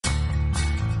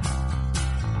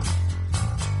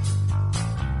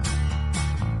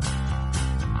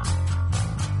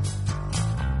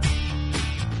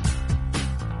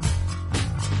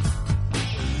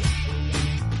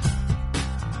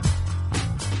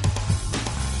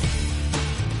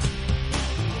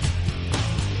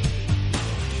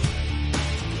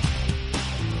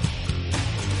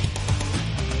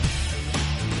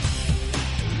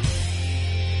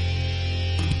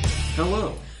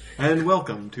And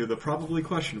welcome to the Probably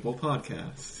Questionable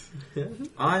podcast.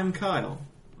 I'm Kyle.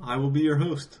 I will be your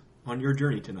host on your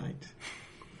journey tonight.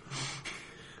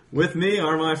 With me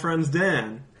are my friends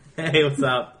Dan. Hey, what's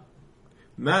up?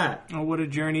 Matt. Oh, what a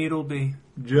journey it'll be.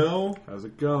 Joe. How's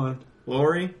it going?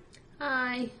 Lori.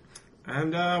 Hi.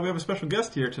 And we have a special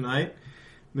guest here tonight,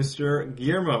 Mr.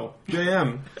 Guillermo,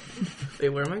 JM. Wait,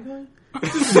 where am I going?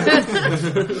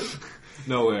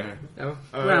 Nowhere. Oh,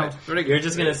 Well, you're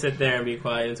just going to sit there and be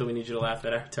quiet until we need you to laugh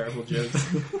at our terrible jokes.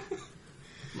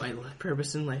 My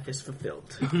purpose in life is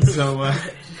fulfilled. So,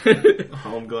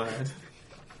 I'm glad.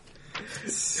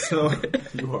 So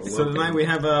tonight we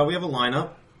have a lineup.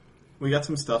 We got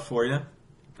some stuff for you.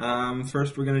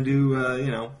 First, we're gonna do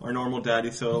our normal Daddy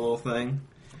Soda little thing.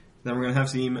 Then we're gonna have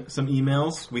some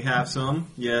emails. We have some.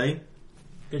 Yay!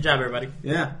 Good job, everybody.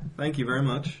 Yeah, thank you very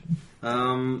much.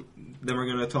 Then we're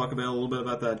gonna talk about a little bit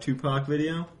about that Tupac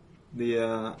video,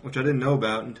 which I didn't know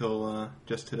about until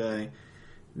just today.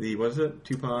 What is it?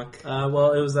 Tupac?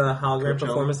 Well, it was a hologram Coachella?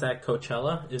 performance at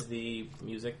Coachella, is the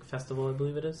music festival, I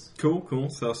believe it is. Cool.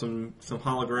 So some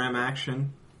hologram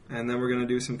action, and then we're going to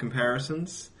do some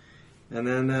comparisons, and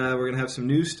then we're going to have some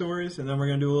news stories, and then we're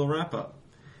going to do a little wrap up.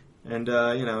 And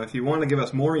if you want to give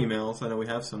us more emails, I know we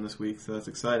have some this week, so that's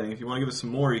exciting. If you want to give us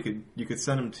some more, you could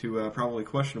send them to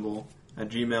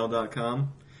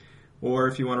probablyquestionable@gmail.com. Or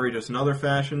if you want to reach us in other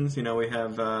fashions, we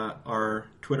have our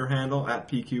Twitter handle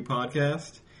 @PQ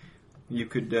Podcast. You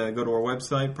could go to our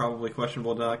website,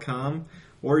 probablyquestionable.com.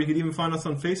 Or you could even find us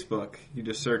on Facebook. You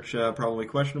just search Probably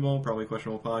Questionable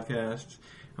Podcast.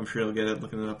 I'm sure you'll get it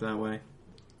looking it up that way.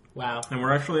 Wow. And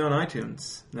we're actually on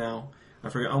iTunes now. I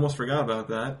almost forgot about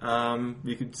that.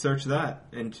 You could search that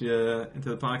into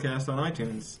the podcast on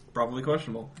iTunes. Probably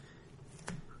Questionable.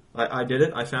 I did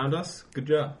it. I found us. Good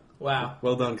job. Wow.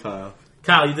 Well done, Kyle.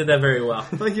 Kyle, you did that very well.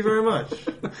 Thank you very much.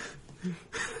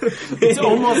 It's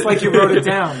almost like you wrote it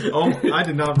down. Oh, I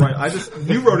did not write.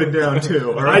 You wrote it down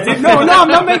too. All right? I did. No, I'm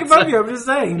not making fun of you. I'm just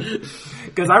saying.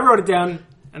 Because I wrote it down,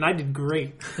 and I did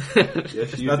great.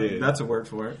 Yes, you did. That's a word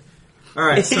for it. All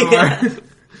right.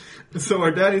 So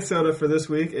our Daddy Soda for this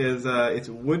week is it's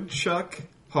Woodchuck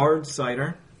Hard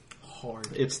Cider. Hard.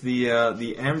 It's the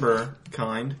amber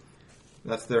kind.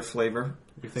 That's their flavor.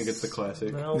 We think it's the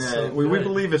classic. We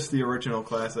believe it's the original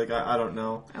classic. I don't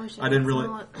know. I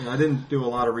didn't do a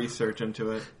lot of research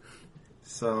into it,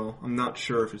 so I'm not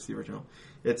sure if it's the original.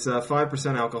 It's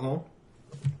 5% alcohol,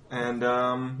 and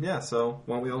so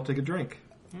why don't we all take a drink?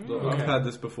 So I've had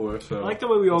this before, so I like the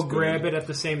way we all it's good. grab it at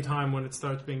the same time when it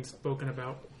starts being spoken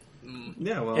about.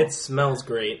 Yeah, well, It smells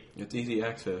great. It's easy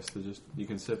access to you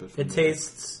can sip it. From It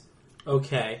tastes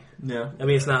okay. yeah. I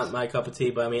mean, it's not my cup of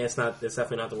tea, but I mean, it's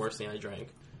definitely not the worst thing I drank.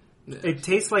 It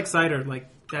tastes like cider. Like,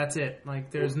 that's it. Like,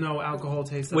 there's no alcohol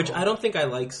taste at Which all. I don't think I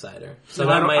like cider. So No,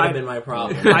 that might have been my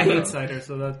problem. I hate cider,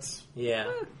 so that's...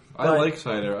 Yeah. I like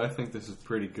cider. I think this is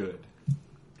pretty good.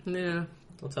 Yeah.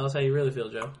 Well, tell us how you really feel,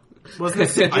 Joe. Wasn't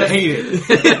this I hate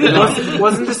it.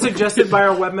 wasn't this suggested by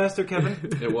our webmaster,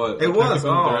 Kevin? It was. It was.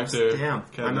 Technical Oh, director, damn!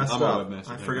 Kevin. I messed I'm a up.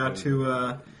 webmaster,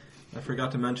 I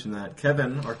forgot to mention that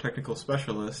Kevin, our technical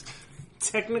specialist.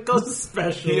 Technical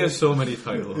specialist. He has so many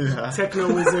titles. Yeah.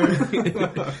 Techno wizard.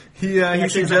 He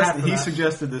Actually, it's a half of that.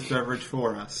 suggested this beverage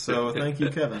for us. So thank you,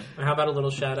 Kevin. And how about a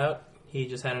little shout out? He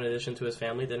just had an addition to his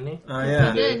family, didn't he?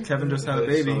 Yeah, He did. Kevin just had a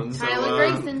baby. Son. Tyler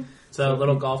Grayson. So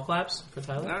little golf claps for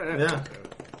Tyler. Yeah.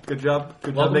 Good job.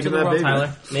 Good job Welcome to making the that world, baby.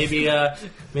 Tyler.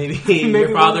 Maybe your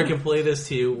father can play this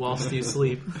to you whilst you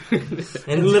sleep,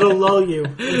 And little lull you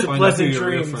into Find out who pleasant your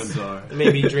real dreams. friends are.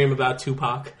 maybe dream about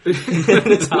Tupac and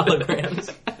his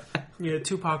holograms. Yeah,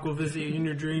 Tupac will visit you in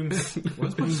your dreams Why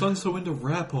is my son so into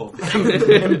rap all?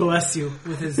 and bless you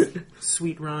with his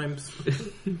sweet rhymes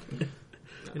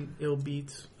and ill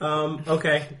beats.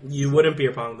 Okay, you wouldn't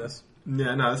beer pong this.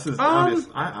 Yeah, no, this is obvious.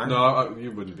 No,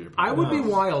 you wouldn't be. I would be No.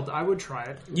 wild. I would try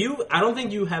it. I don't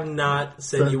think you have not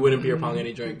said you wouldn't beer pong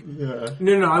any drink. Yeah.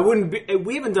 No, I wouldn't be.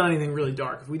 We haven't done anything really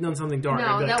dark. If we'd done something dark, No,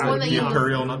 I'd be like, that I one would that be you- The on.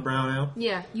 Imperial Nut Brown Ale.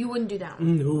 Yeah, you wouldn't do that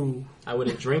one. No. I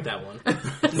wouldn't drink that one.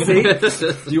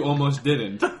 You almost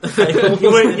didn't. I almost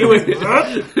You went,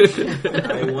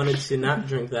 I wanted to not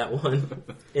drink that one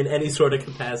in any sort of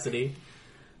capacity.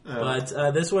 But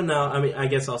this one now, I mean, I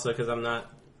guess also because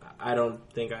I don't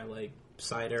think I like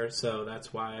cider, so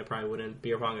that's why I probably wouldn't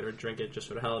beer pong it or drink it just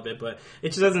for the hell of it. But it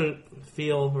just doesn't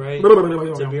feel right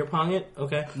to beer pong it.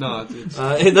 Okay, No, it's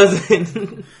it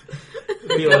doesn't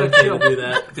feel okay to do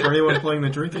that. For anyone playing the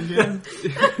drinking game,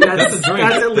 That's a drink.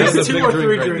 That's at least That's a 2 big or drink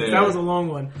 3 right drinks. there. That was a long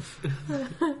one.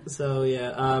 So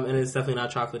yeah, and it's definitely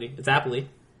not chocolatey. It's appley.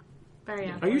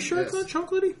 Very Are you sure it's not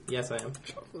chocolatey? Yes, I am.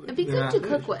 It'd be good to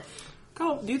cook with.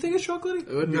 Kyle, do you think it's chocolatey?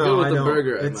 It would be No, good with I the don't.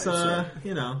 burger, I It's might say.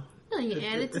 you know, No, you can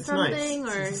add it to it's something,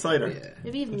 nice. or It's a cider. Yeah.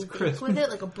 maybe even It's bake crisp. with it,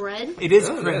 like a bread. It is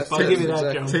Oh, crisp. yes, I'll give you yes, that,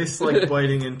 exactly. Joe. Tastes like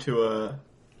biting into a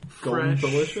golden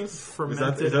Fresh, delicious. Is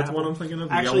fermented that the one apple. I'm thinking of?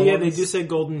 The Actually, yellow yeah, they ones? do say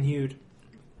golden hued.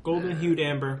 Golden hued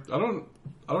amber. I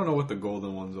don't know what the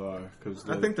golden ones are because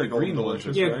I think they're the green golden ones.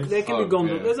 delicious, Yeah, right? they can Oh, be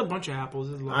golden. yeah. There's a bunch of apples.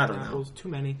 There's a lot I of don't know. apples. Too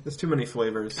many. There's too many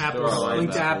flavors. Apples. There are a lot of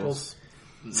Link to apples. apples.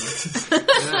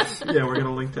 Yeah, we're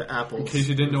gonna link to In apples. case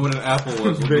you didn't know what an apple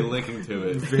was, we'll be linking to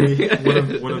it.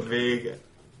 Vague, what a vague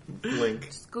link.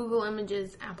 Just Google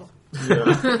images apple. Yeah.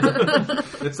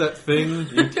 It's that thing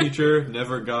your teacher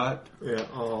never got. Yeah.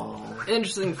 Oh.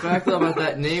 Interesting fact though about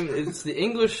that name, it's the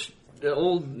English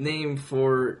old name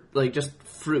for, like, just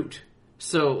fruit.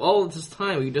 So all this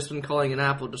time we've just been calling an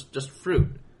apple just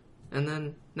fruit. And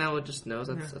then now it just knows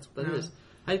that's what that is.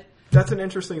 That's an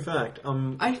interesting fact.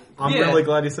 I'm yeah. really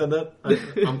glad you said that.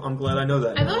 I'm glad I know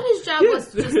that. I now. thought his job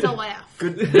was just to laugh.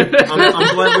 Good.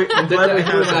 I'm glad we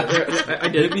have that. I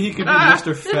did. Maybe he could be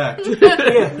Mr. Fact. Yeah.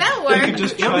 That He could worked.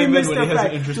 just He'll be chime in when he Mr. has an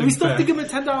Fact. Do interesting we still fact. think him a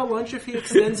 $10 lunch if he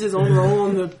extends his own role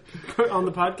on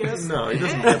the podcast? No, he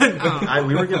doesn't.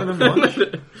 We were giving him lunch.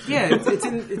 Yeah,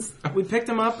 it's we picked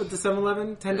him up at the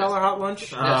 7-Eleven, $10 hot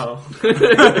lunch. Oh,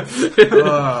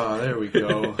 Oh, there we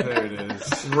go. There it is.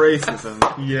 racism!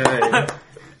 Yay!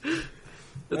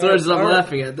 That's why I'm All right.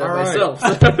 laughing at that All right.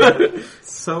 myself.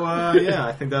 So yeah,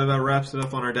 I think that about wraps it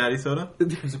up on our daddy soda.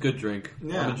 It's a good drink.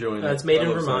 Yeah. I'm enjoying it. It's made I in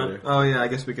love Vermont. cider. Oh yeah, I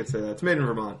guess we could say that. It's made in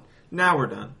Vermont. Now we're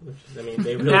done. Which, I mean,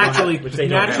 they really Naturally, don't have, which they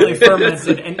don't naturally have.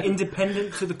 fermented and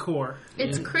independent to the core.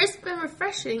 It's crisp and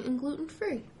refreshing and gluten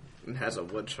free. It has a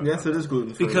wood chunk. Yes, it is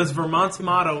gluten free. Because Vermont's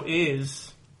motto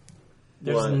is...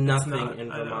 There's What? nothing Not,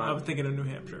 in I know, Vermont. I was thinking of New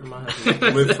Hampshire. Vermont has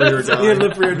live free or die. Yeah,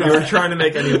 live free or die. You were trying to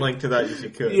make any link to that if you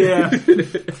could. Yeah.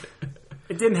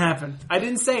 It didn't happen. I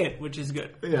didn't say it, which is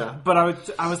good. Yeah. But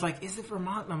I was like, is it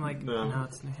Vermont? And I'm like, no,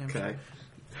 it's New Hampshire. Okay.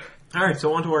 All right,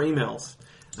 so on to our emails.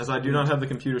 As I do not have the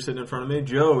computer sitting in front of me,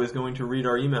 Joe is going to read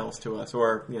our emails to us,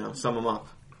 or, sum them up.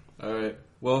 All right.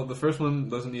 Well, the first one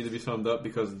doesn't need to be summed up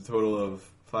because it's a total of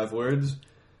 5 words.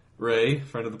 Ray,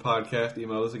 friend of the podcast,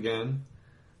 emailed us again,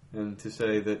 and to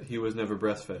say that he was never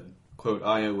breastfed. Quote,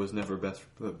 I was never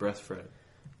breastfed.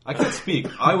 I can't speak.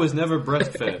 I was never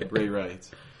breastfed, Ray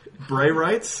writes. Bray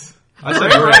writes? I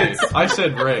said Ray. I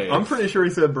said Ray. I'm pretty sure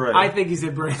he said Bray. I think he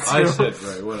said Brand. I said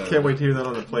Ray, whatever. Can't wait to hear that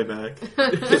on the playback.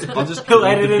 I'll just He'll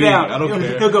delete edit the it beat. out. I don't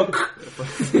care. He'll go.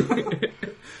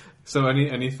 So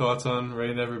any thoughts on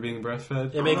Ray never being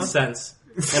breastfed? It makes sense,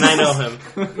 and I know him,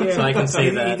 so I can say he,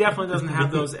 that. He definitely doesn't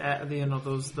have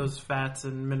those, those fats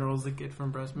and minerals that get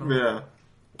from breast milk. Yeah.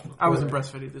 I wasn't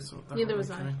breastfed either, so Neither was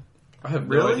I. I have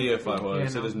no Really? idea if I was.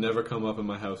 Yeah, no. It has never come up in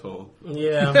my household.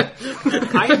 Yeah,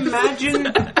 I imagine.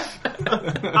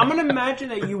 I'm gonna imagine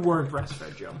that you weren't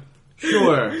breastfed, Joe.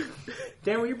 Sure.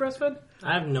 Dan, were you breastfed?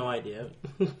 I have no idea.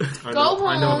 Go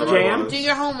home, that Jam? I was. do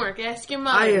your homework, ask your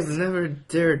mother. I have never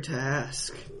dared to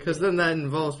ask, because then that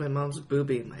involves my mom's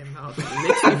boobie in my mouth, and it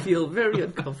makes me feel very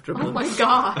uncomfortable. Oh my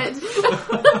god.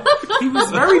 He was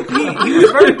very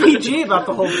PG about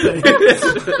the whole thing.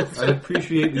 I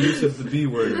appreciate the use of the B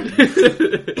word.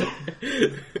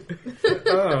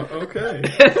 Oh, okay.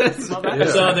 Yeah.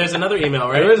 So there's another email,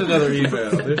 right? There is another email.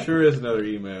 There sure is another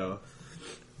email.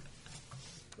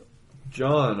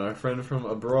 John, our friend from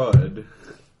abroad,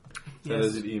 sent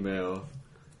us an email.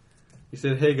 He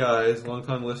said, "Hey guys, long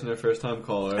time listener, first time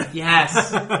caller. Yes.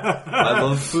 I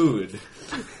love food.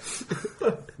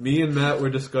 Me and Matt were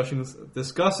discussing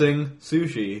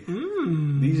sushi.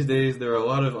 These days, there are a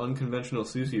lot of unconventional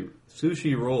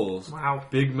sushi rolls. Wow.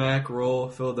 Big Mac roll,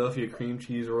 Philadelphia cream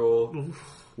cheese roll.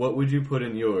 What would you put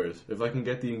in yours? If I can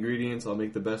get the ingredients, I'll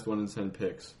make the best one and send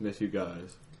pics. Miss you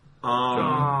guys."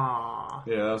 Aww.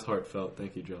 Yeah, that was heartfelt.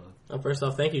 Thank you, John. Well, first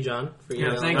off, thank you, John, for Yeah,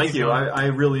 emailing. Thank you. John. I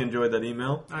really enjoyed that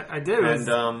email. I did. And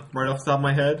right off the top of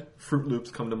my head, Fruit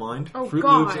Loops come to mind. Oh Fruit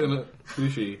god. Loops and a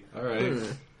sushi. All right.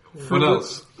 What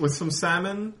else? With some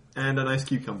salmon and a nice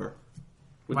cucumber.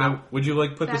 Would you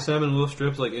like put the That- salmon in little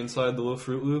strips like inside the little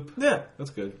Fruit Loop? Yeah, That's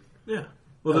good. yeah.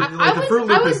 Well, I the Fruit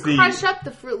Loop would is the... crush up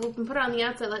the Fruit Loop and put it on the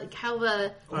outside, like how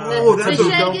the that's fish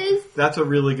a, egg is. that's a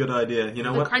really good idea. You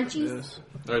know The what? crunchies.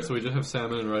 All right, so we just have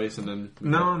salmon and rice, and then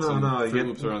No. Fruit Get-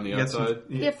 Loops are on the get some- outside.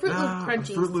 Yeah, Fruit Loop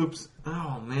crunchies. Fruit Loops.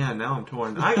 Oh man, now I'm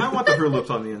torn. I want the Fruit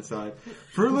Loops on the inside.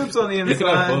 Fruit Loops on the You can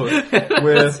have inside both.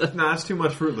 with that's too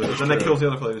much Fruit Loops, and that true. kills the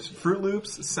other flavors. Fruit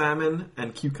Loops, salmon,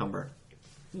 and cucumber.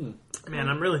 Man,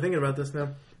 I'm really thinking about this now.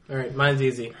 All right, mine's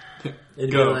easy.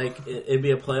 It'd Go.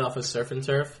 be a playoff of surf and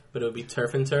turf, but it would be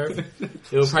turf and turf.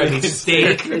 It would probably be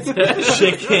steak,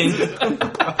 chicken,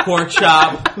 pork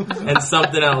chop, and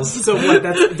something else. So what?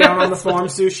 That's down on the farm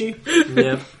sushi.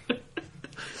 Yep.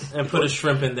 And put a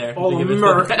shrimp in there. All to give it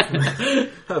Merc.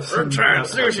 We're trying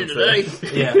sushi today.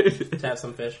 Yeah, to have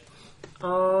some fish.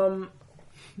 I'm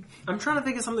trying to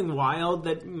think of something wild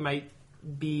that might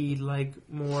be like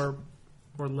more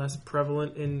or less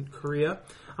prevalent in Korea.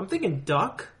 I'm thinking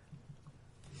duck.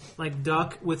 Like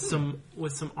duck with some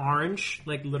orange,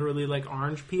 like literally like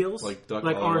orange peels, Like duck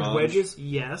like all orange orange? wedges.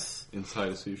 Yes, Inside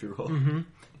a sushi roll.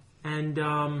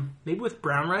 and maybe with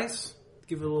brown rice,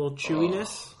 give it a little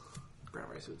chewiness. Brown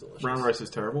rice is delicious. Brown rice is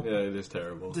terrible. Yeah, it is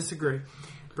terrible. Disagree.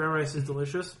 Brown rice is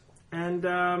delicious. And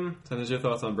Send us your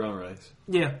thoughts on brown rice.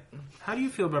 yeah, how do you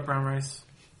feel about brown rice,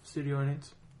 studio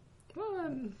audience?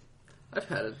 Well, I've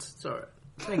had it. It's alright.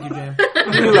 Thank you, Jam.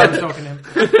 I knew I was talking to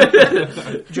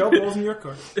him. Joe, balls in your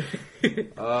court.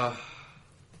 I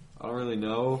don't really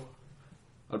know.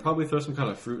 I'd probably throw some kind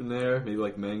of fruit in there, maybe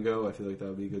like mango. I feel like that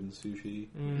would be good in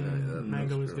sushi.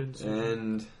 Mango is good.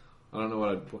 And I don't know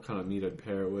what kind of meat I'd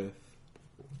pair it with.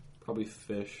 Probably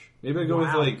fish. Maybe I'd go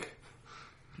Wow. with like.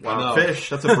 Wow, No. fish.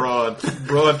 That's a broad.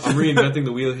 I'm reinventing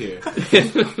the wheel here.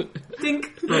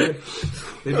 Dink.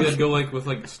 Maybe I'd go like with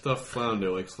like stuffed flounder,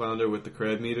 like flounder with the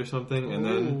crab meat or something, and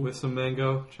then with some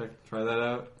mango. Try that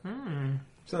out.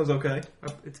 Sounds okay.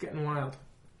 It's getting wild.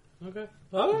 Okay.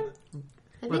 Oh.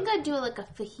 I think I'd do like a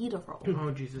fajita roll.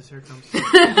 Oh, Jesus, here it comes.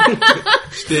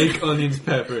 Steak, onions,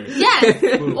 pepper. Yes!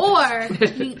 Or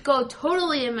you go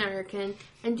totally American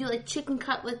and do like chicken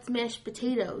cutlets, mashed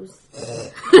potatoes.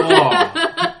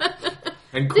 Oh.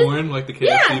 And corn, like the KFC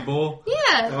Yeah. bowl.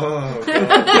 Yeah. Oh,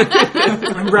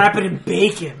 God. I'm wrapping in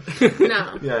bacon.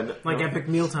 No. Yeah, Like no, epic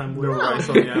mealtime. no Would. rice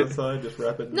on the outside. Just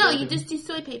wrap it. in No, you bacon. just do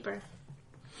soy paper.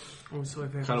 Oh, soy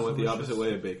paper. Kind of went the opposite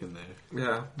way of bacon there.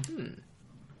 Yeah.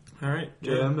 All right,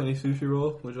 JM, any sushi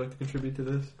roll? Would you like to contribute to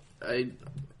this?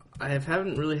 I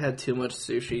haven't really had too much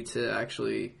sushi to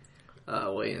actually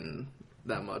weigh in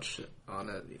that much on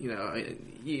it. You know,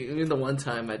 even the one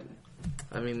time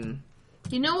I mean,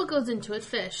 You know what goes into it?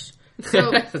 Fish.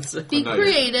 So be Nice.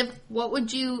 creative. What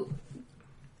would you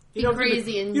be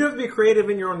crazy and You don't have to be creative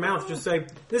in your own mouth. Just say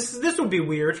this would be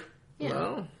weird. yeah.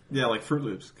 well, Yeah, like Fruit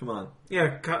Loops. Come on.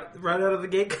 Yeah, right out of the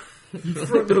gate.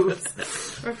 Fruit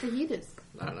Loops. Or fajitas.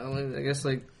 I don't know. I guess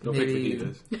like Don't pick maybe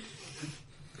fajitas.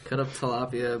 cut up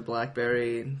tilapia,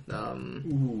 blackberry.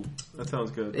 Ooh, that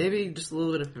sounds good. Maybe just a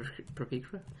little bit of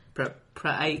paprika.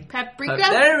 Paprika?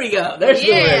 There we go. There's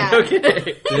Yeah. the word.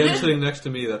 Okay. JM sitting next to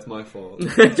me, that's my fault.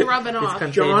 To rub it off.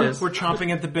 It's John, contagious. we're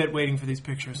chomping at the bit waiting for these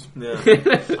pictures. Yeah,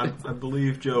 I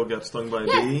believe Joe got stung by a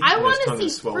Yeah, bee. I and his want tongue to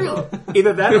is see swollen fruit. up.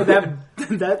 Either that or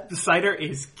that cider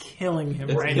is killing him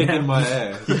It's right kicking now. my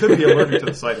ass. He could be allergic to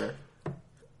the cider.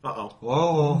 Uh-oh.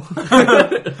 Whoa.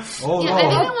 Oh, Yeah, I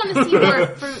think I want to see more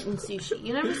fruit in sushi.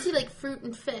 You never see like fruit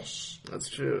and fish. That's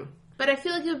true. But I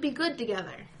feel like it would be good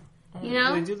together. You They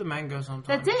know? do the mango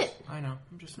sometimes. That's it. I know.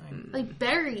 I'm just saying. Like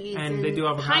berries And and, they do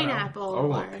avocado. pineapple I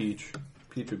want or peach.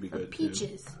 Peach would be good too.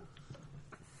 peaches.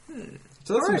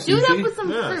 So that's some Do it up sushi. with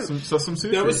some Yeah, fruit. some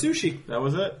sushi. That was sushi. That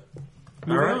was it. All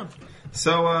Moving right. on.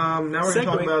 So now we're going to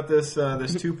talk Segue. about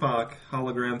this Tupac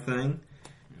hologram thing.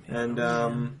 And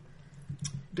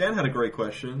Dan had a great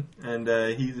question, and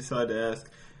he decided to ask,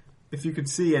 if you could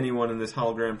see anyone in this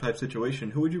hologram type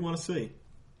situation, who would you want to see?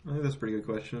 I think that's a pretty good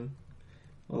question.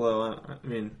 Although, I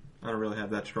mean, I don't really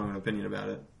have that strong an opinion about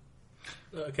it.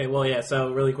 Okay, well, yeah.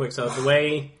 So really quick. So the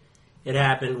way it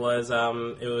happened was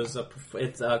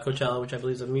it's Coachella, which I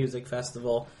believe is a music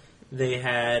festival. They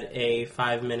had a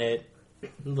 5-minute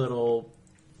little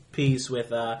piece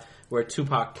with where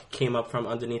Tupac came up from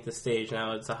underneath the stage.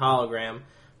 Now it's a hologram,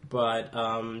 but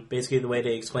basically the way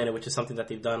they explain it, which is something that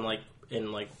they've done like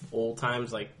in like old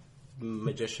times, like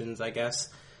magicians, I guess,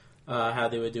 how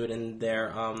they would do it in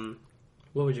their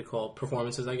what would you call it?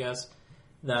 Performances, I guess.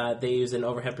 That they used an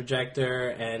overhead projector,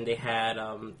 and they had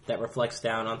that reflects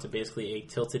down onto basically a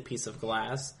tilted piece of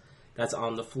glass that's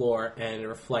on the floor, and it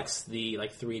reflects the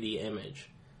like 3D image.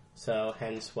 So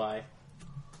hence why.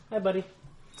 Hi, buddy.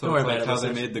 So Don't worry it's like about it, how they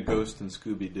listeners. made the ghost in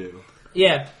Scooby-Doo.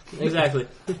 Yeah, exactly.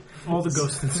 All the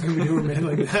ghosts in Scooby-Doo were made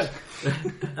like that.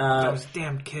 Those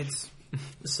damned kids.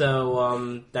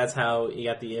 So that's how you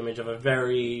got the image of a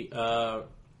very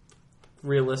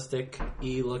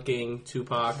realistic-y looking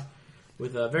Tupac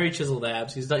with very chiseled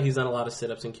abs. He's done a lot of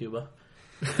sit-ups in Cuba.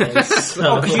 And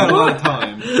so, A lot of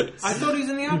time. I thought he was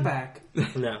in the Outback.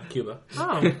 no, Cuba.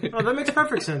 Oh, that makes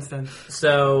perfect sense then.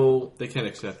 So They can't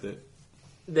accept it.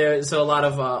 So a lot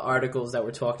of articles that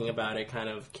were talking about it kind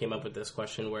of came up with this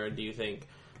question: where do you think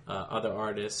other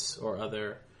artists or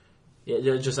other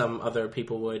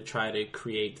people would try to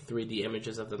create 3D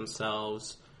images of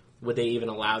themselves? Would they even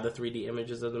allow the 3D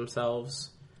images of themselves?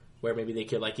 Where maybe they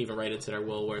could even write into their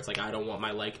will where it's I don't want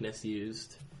my likeness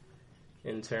used.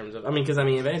 In terms of, if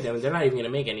anything, they're not even going to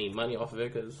make any money off of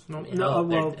it because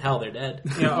they're dead.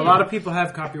 Yeah, a lot of people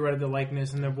have copyrighted their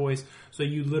likeness and their voice, so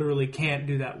you literally can't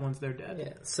do that once they're dead.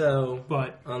 Yeah. So,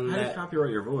 but how do you copyright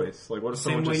your voice? What if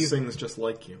someone just sings just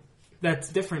like you? That's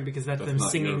different because that's them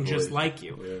singing just like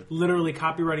you. Yeah. Literally,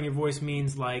 copywriting your voice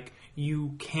means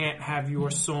you can't have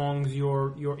your songs,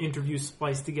 your interviews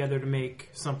spliced together to make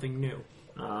something new,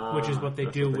 which is what they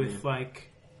do with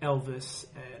Elvis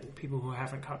and people who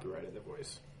haven't copyrighted their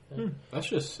voice. That's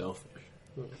just selfish.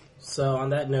 So on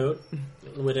that note,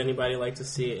 would anybody like to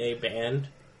see a band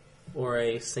or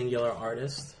a singular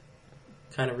artist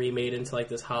kind of remade into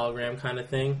this hologram kind of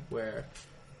thing where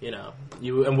and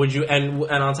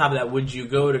on top of that, would you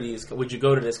go to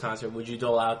this concert? Would you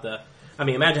dole out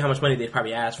imagine how much money they'd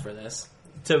probably ask for this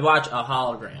to watch a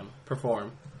hologram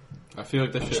perform. I feel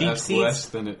like they should ask less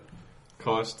than it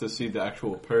cost to see the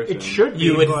actual person. It should be.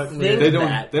 You would think they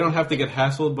don't have to get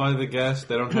hassled by the guest.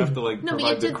 They don't have to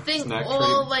provide the snack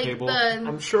table.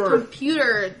 I'm sure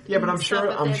computer. Yeah, but I'm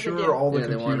sure all the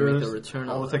computers,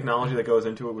 all the technology that goes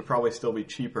into it would probably still be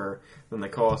cheaper than the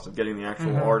cost of getting the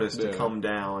actual artist to come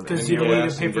down. Because you need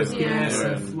to pay for gas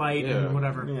and flight and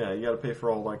whatever. Yeah, you got to pay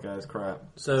for all that guy's crap.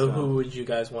 So who would you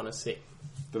guys want to see?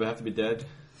 Do they have to be dead?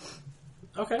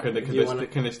 Okay.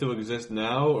 Can they still exist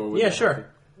now? Or yeah, sure.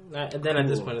 Then at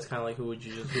this point, it's kind of who do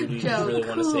you really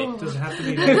want to see? Does it have to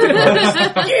be?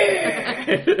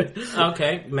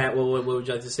 Okay, Matt, what would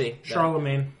you like to see?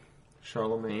 Charlemagne.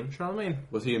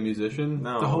 Was he a musician?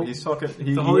 No, he's talking.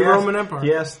 The Holy Roman Empire.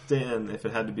 He asked Dan if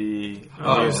it had to be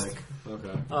music.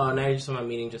 Okay. Oh, now you're just talking about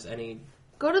meeting just any.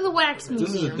 Go to the wax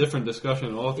museum. This is a different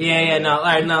discussion altogether. Yeah. No, all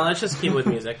right, no. Let's just keep with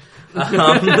music.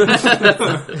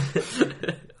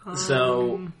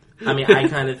 So, I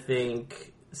kind of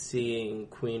think seeing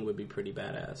Queen would be pretty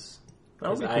badass.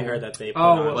 I heard that they put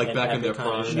on back in their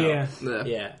prime.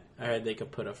 Yeah. I heard they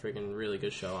could put a freaking really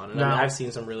good show on. And I've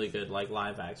seen some really good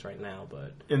live acts right now,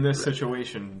 but in this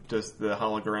situation, does the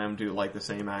hologram do the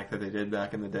same act that they did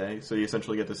back in the day? So you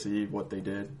essentially get to see what they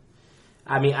did.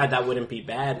 That wouldn't be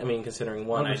bad. Considering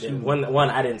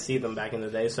I didn't see them back in the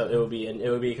day, so it would be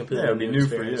a completely new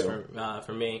experience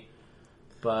for me.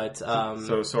 But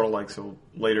so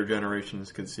later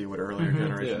generations could see what earlier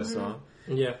generations saw.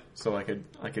 Yeah. So I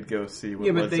could go see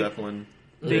what Led Zeppelin.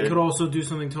 They could also do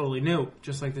something totally new,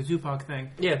 just like the Tupac thing.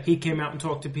 Yeah. He came out and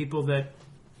talked to people that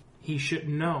he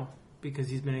shouldn't know because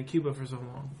he's been in Cuba for so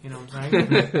long. You know what I'm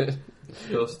saying?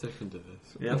 Still sticking to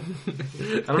this. Yeah.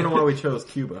 I don't know why we chose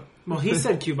Cuba. Well, he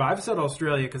said Cuba. I've said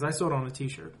Australia because I saw it on a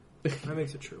T-shirt. That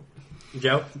makes it true.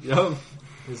 Joe? Yep.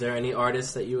 Is there any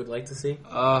artists that you would like to see?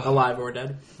 Alive or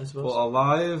dead, I suppose? Well,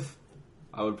 alive,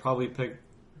 I would probably pick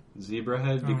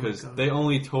Zebrahead because they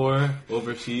only tour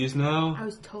overseas now. I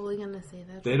was totally going to say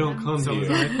that. They don't come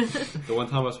here. The one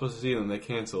time I was supposed to see them, they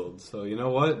canceled. So you know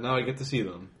what? Now I get to see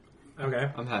them. Okay.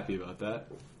 I'm happy about that.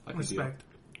 Respect.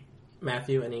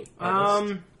 Matthew, any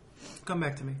artists? Come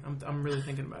back to me. I'm really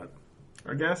thinking about it.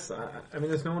 I guess,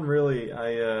 there's no one really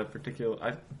I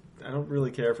don't really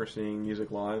care for seeing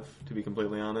music live, to be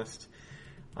completely honest.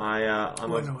 I'm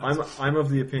of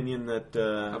the opinion that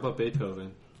how about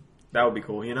Beethoven? That would be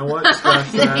cool. You know what?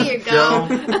 Scratch there that. you go.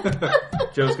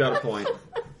 Joe's got a point.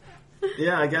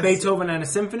 Yeah, I guess Beethoven and a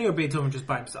symphony, or Beethoven just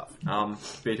by himself.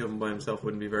 Beethoven by himself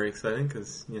wouldn't be very exciting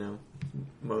because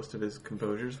most of his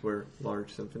composers were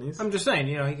large symphonies. I'm just saying,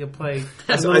 he could play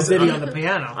a little ditty on the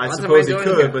piano. I suppose he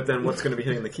could, but then what's going to be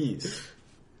hitting the keys?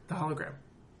 The hologram.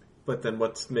 But then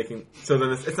what's making... So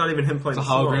then it's not even him playing the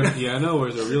hologram piano, or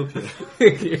is it a real piano?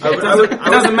 It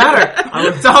doesn't matter.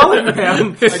 It's a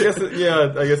hologram.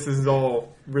 I guess this is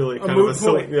all really kind of a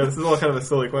silly... Yeah, this is all kind of a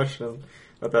silly question.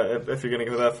 If you're going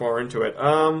to go that far into it.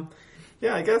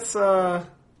 Yeah, I guess I'd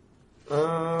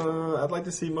like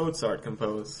to see Mozart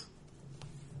compose.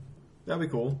 That'd be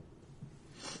cool.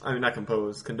 Not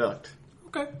compose, conduct.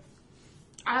 Okay.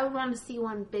 I would want to see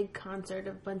one big concert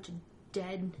of a bunch of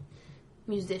dead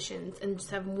musicians and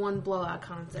just have one blowout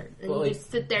concert. And you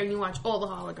just sit there and you watch all the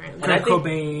holograms. Kurt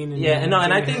Cobain. And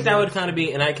I think that would kind of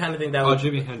be, and I kind of think that would...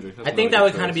 Jimi Hendrix. I think that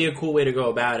would kind of be a cool way to go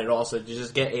about it also, to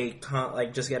just get a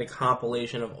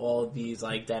compilation of all of these,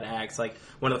 dead acts.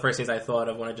 One of the first things I thought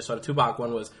of when I just saw the Tupac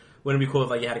one was, wouldn't it be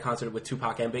cool if, you had a concert with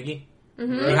Tupac and Biggie?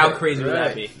 Mm-hmm. Like, how crazy would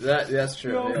that be? That's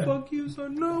true. No, yeah. fuck you,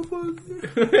 son. No, fuck you.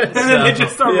 And then they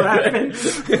just start rapping.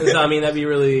 So, I mean, that'd be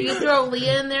really... You throw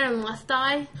Leah in there and Left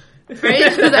Eye,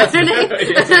 right? That's her name.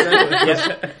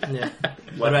 Yeah.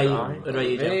 What about you? What about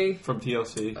you, Joe? Me? From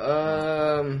TLC.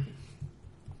 I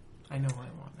know what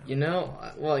I want now. You know,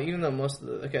 well, even though most of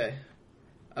the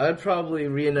I'd probably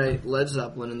reunite Led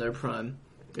Zeppelin in their prime.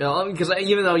 You know, because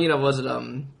even though was it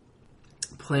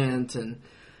Plant and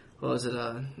what was it?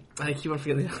 I keep on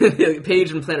forgetting.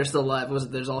 Page and Plant are still alive.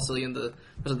 There's also the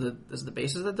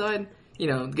bassist that died?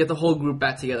 Get the whole group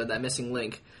back together. That missing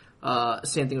link.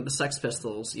 Same thing with the Sex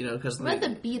Pistols. Because What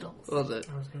about the Beatles? What was it?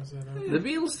 I was going to say that. The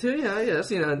Beatles too. Yeah, I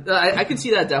guess. I could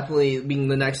see that definitely being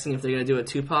the next thing if they're gonna do a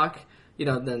Tupac.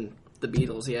 Then the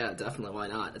Beatles. Yeah, definitely. Why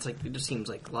not? It's like it just seems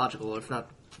like logical. If not,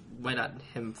 why not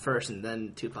him first and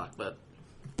then Tupac? But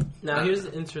now, here's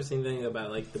the interesting thing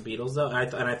about the Beatles, though, and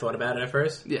I thought about it at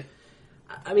first. Yeah.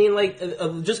 I mean,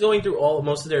 just going through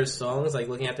most of their songs,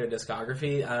 looking at their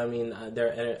discography. I mean,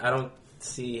 I don't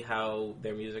see how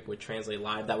their music would translate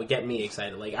live. That would get me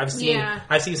excited. I've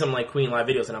seen some Queen live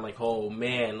videos, and I'm like, oh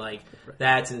man,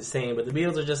 that's insane. But the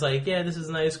Beatles are just this is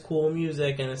nice, cool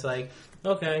music, and it's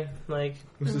okay, it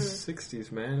was the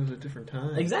 60s, man. It was a different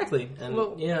time. Exactly, and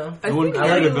I wouldn't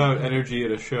write about energy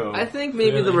at a show. I think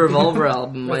maybe the Revolver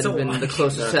album might have been the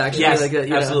closest to actually. Yes,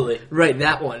 absolutely. Right,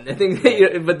 that one. I think,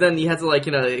 but then you have to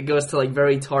it goes to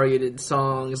very targeted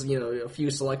songs. A few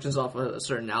selections off a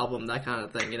certain album, that kind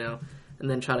of thing. And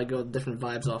then try to go different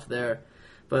vibes off there.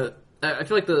 But I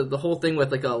feel like the whole thing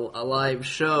with a live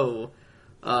show.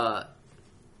 For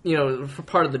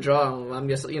part of the draw, I'm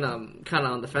guessing, I'm kind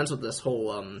of on the fence with this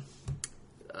whole, the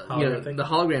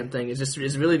hologram thing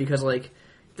is really because, when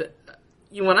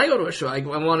I go to a show, I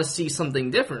want to see something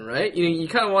different, right? You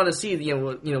kind of want to see,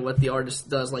 what the artist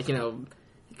does,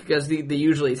 because they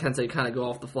usually tend to kind of go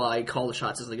off the fly, call the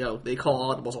shots as they go. They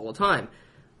call audibles all the time.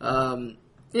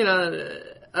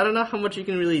 I don't know how much you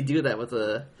can really do that with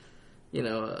a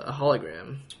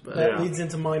hologram. But, That leads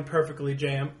into mine perfectly,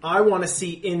 JM. I want to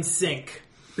see NSYNC.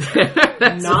 All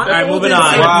right, moving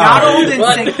on. Not old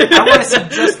NSYNC. I want to see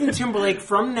Justin Timberlake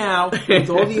from now with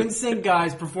all the NSYNC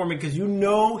guys performing because he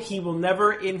will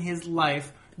never in his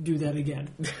life do that again.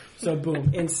 So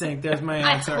boom, NSYNC. There's my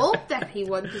answer. I hope that he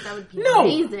would because that would be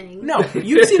amazing. No,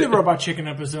 you've seen the Robot Chicken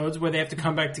episodes where they have to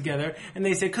come back together and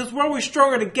they say, because we're always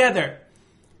stronger together.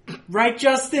 Right,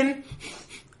 Justin?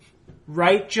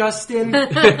 Right, Justin?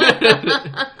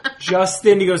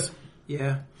 Justin, he goes,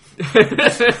 yeah. I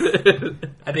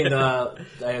think I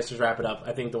guess just wrap it up.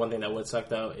 I think the one thing that would suck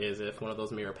though is if one of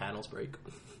those mirror panels break.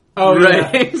 Oh,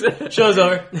 right. Yeah. Show's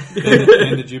over.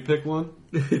 And did you pick one?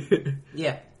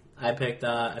 Yeah, I picked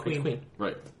Queen.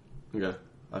 Right. Okay.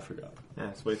 I forgot. Yeah,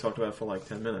 that's what we talked about for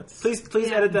 10 minutes.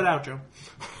 Please edit that out, Joe.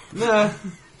 Nah.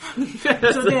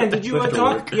 So Dan, did you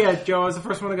talk? Yeah, Joe was the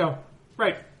first one to go.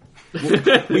 Right.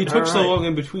 We took so long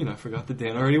in between, I forgot that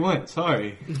Dan already went.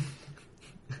 Sorry.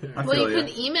 Well, you could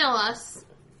email us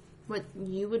what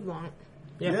you would want.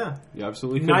 Yeah. You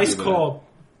absolutely could. Nice do call.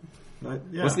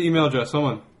 Yeah. What's the email address?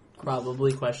 Someone.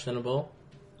 Probably questionable.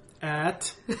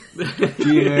 At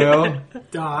Gmail.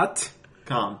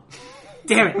 .com.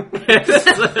 Damn it.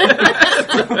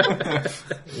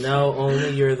 No, only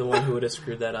you're the one who would have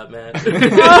screwed that up, Matt.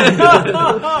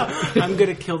 I'm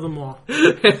going to kill them all.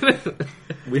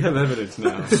 We have evidence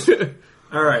now.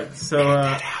 All right,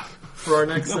 so for our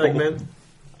next segment,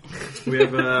 we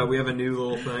have a new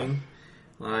little thing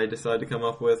I decided to come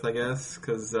up with, I guess,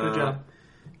 because Good job.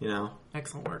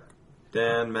 Excellent work.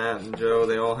 Dan, Matt, and Joe,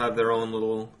 they all have their own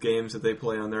little games that they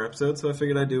play on their episodes, so I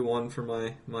figured I'd do one for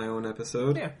my own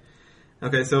episode. Yeah.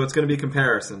 Okay, so it's going to be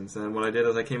comparisons, and what I did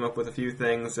is I came up with a few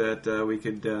things that we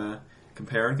could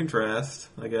compare and contrast,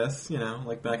 I guess,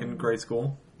 like back in grade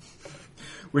school.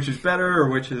 Which is better or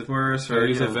which is worse? Or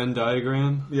use a Venn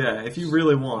diagram? Yeah, if you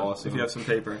really want, awesome. if you have some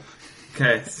paper.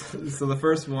 Okay, so the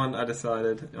first one I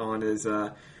decided on is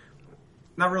not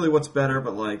really what's better,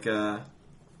 but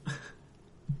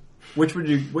which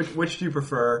do you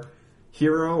prefer,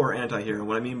 hero or anti-hero?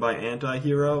 What I mean by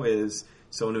anti-hero is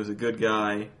someone who's a good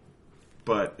guy,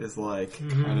 but is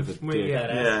kind of a dick.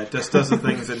 Yeah, just does the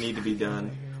things that need to be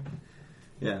done.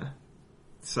 Yeah.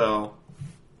 So,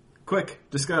 quick,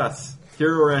 discuss.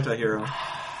 Hero or anti-hero?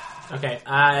 Okay,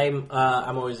 I'm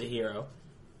always a hero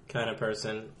kind of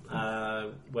person.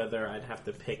 Whether I'd have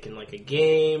to pick in a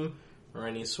game or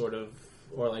any sort of,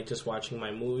 or just watching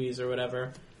my movies or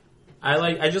whatever.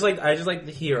 I just like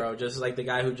the hero, just like the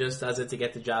guy who just does it to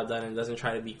get the job done and doesn't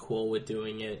try to be cool with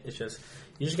doing it. It's just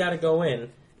you just got to go in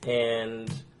and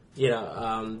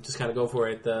just kind of go for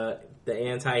it. the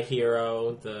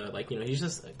anti-hero, he's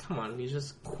just, come on, he's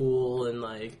just cool and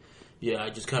I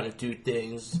just kind of do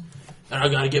things, and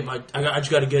I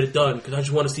just gotta get it done because I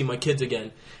just want to see my kids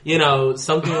again,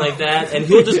 something like that, and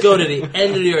he'll just go to the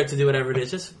end of the earth to do whatever it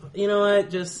is. Just, you know what,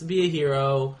 just be a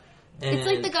hero. And it's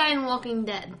like the guy in Walking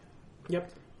Dead.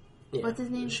 Yep. Yeah. What's his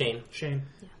name? Shane. Yeah.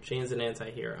 Shane's an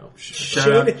anti-hero. Shout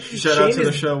out to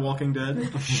the show Walking Dead.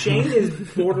 Shane is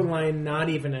borderline not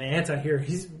even an anti-hero.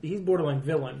 He's borderline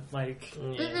villain.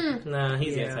 Nah,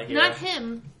 he's the anti-hero. Not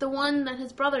him. The one that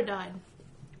his brother died.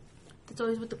 That's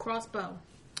always with the crossbow.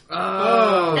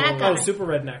 Oh. That guy. Oh, super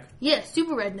redneck. Yeah,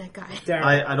 super redneck guy.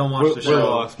 I don't watch the show. We're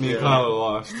lost. Me and Kyle are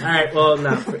lost. All right, well,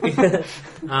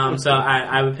 no. So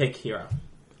I would pick hero.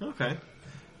 Okay.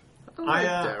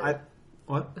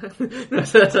 What?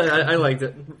 I liked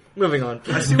it. Moving on.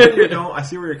 I see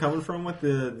where you're coming from with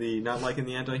the not liking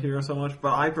the anti-hero so much,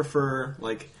 but I prefer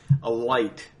a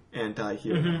light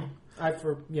anti-hero. Mm-hmm. I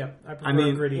prefer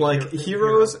gritty.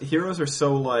 Heroes are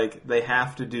so they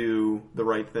have to do the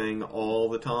right thing all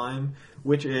the time,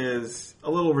 which is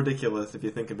a little ridiculous if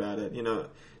you think about it.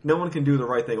 No one can do the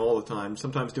right thing all the time.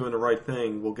 Sometimes doing the right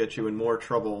thing will get you in more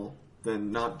trouble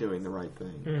than not doing the right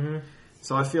thing. Mm-hmm.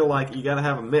 So I feel like you got to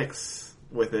have a mix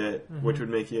with it, which would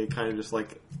make you kind of just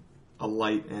a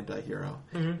light anti-hero.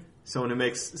 Mm-hmm. Someone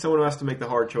who has to make the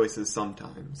hard choices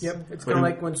sometimes. Yep, it's kind of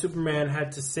like when Superman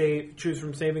had to choose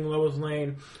from saving Lois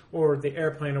Lane or the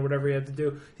airplane or whatever he had to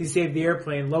do. He saved the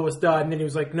airplane, Lois died, and then he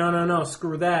was like, no,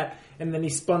 screw that. And then he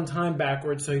spun time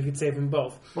backwards so he could save them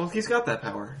both. Well, he's got that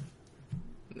power.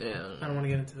 Yeah. I don't want to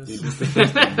get into this.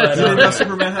 Does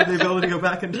Superman have the ability to go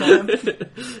back in time?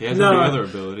 He has every other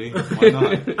ability. Why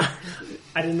not?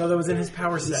 I didn't know that was in his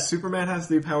power set. Superman has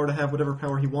the power to have whatever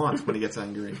power he wants when he gets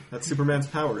angry. That's Superman's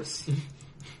powers.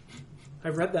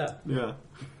 I've read that. Yeah.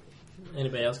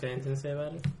 Anybody else got anything to say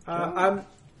about it?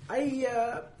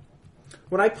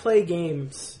 When I play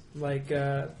games like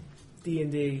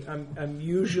D&D, I'm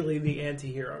usually the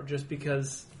anti-hero just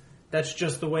because that's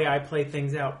just the way I play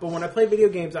things out. But when I play video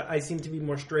games, I seem to be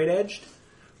more straight-edged,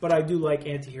 but I do like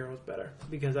anti-heroes better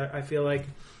because I feel like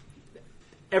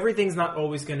everything's not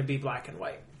always going to be black and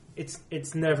white.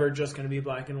 It's never just going to be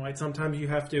black and white. Sometimes you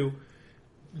have to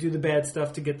do the bad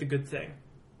stuff to get the good thing.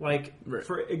 Like,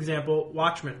 for example,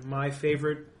 Watchmen. My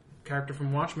favorite character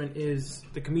from Watchmen is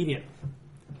the comedian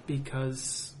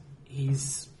because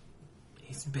he's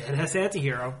a badass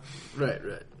anti-hero. Right.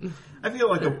 I feel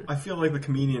like the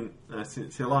comedian.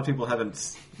 See, a lot of people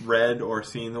haven't read or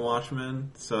seen The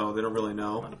Watchmen, so they don't really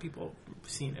know. A lot of people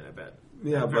have seen it, I bet.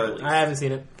 Yeah, but I haven't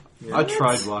seen it. Yeah. I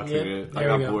tried watching it. I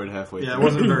got bored halfway. Yeah, it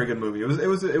wasn't a very good movie. It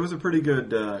was a pretty good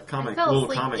comic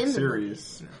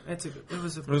series.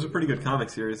 It was a pretty good comic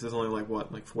series. There's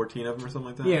only 14 of them or something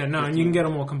like that. Yeah, no, 15. And you can get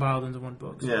them all compiled into one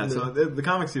book. Yeah, so the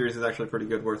comic series is actually pretty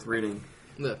good, worth reading.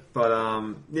 Yeah.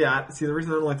 But see, the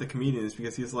reason I don't like the comedian is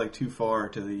because he's too far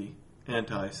to the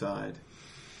anti-side.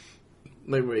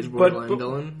 Like where he's borderline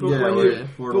villain.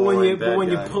 But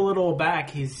when you pull it all back,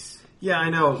 he's. Yeah,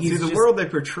 I know. See, the world they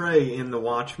portray in The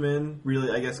Watchmen really,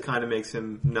 I guess, kind of makes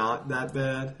him not that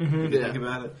bad, if you think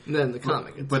about it. And then the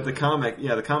comic. But the comic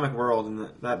world, and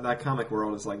that comic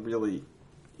world is, really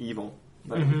evil.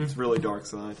 It's really dark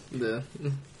side. Yeah.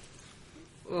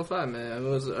 Well, if I may,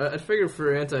 I figured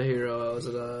for anti-hero,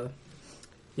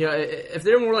 if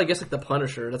they're more, I guess, like the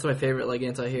Punisher, that's my favorite,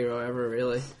 anti-hero ever,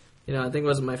 really. I think it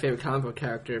was my favorite comic book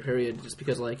character, period, just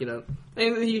because, granted,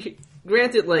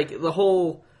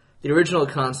 the original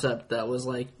concept that was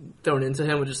thrown into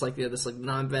him was just this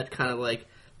non-vet kind of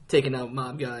taking out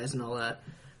mob guys and all that,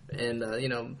 and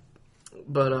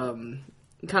but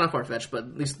kind of far-fetched. But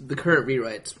at least the current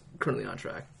rewrite's currently on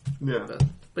track. Yeah,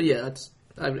 but yeah,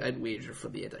 I'd wager for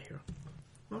the anti-hero.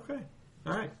 Okay,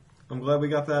 all right. I'm glad we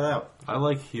got that out. I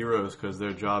like heroes because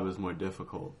their job is more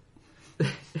difficult.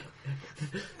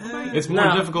 It's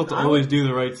more difficult to always do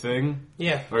the right thing,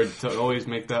 or to always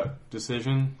make that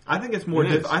decision. I think it's more.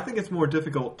 I think it's more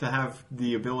difficult to have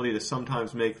the ability to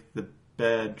sometimes make the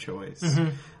bad choice.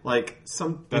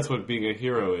 Mm-hmm. That's what being a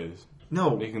hero is.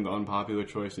 No, making the unpopular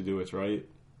choice to do what's right.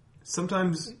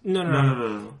 Sometimes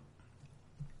no.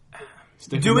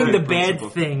 Doing the bad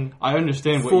thing. I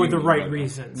understand what for you the mean right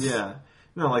reasons. Yeah,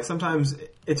 no. Sometimes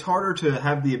it's harder to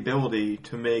have the ability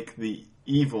to make the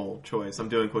evil choice. I'm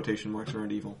doing quotation marks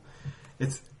around evil.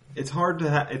 It's hard to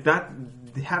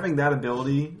having that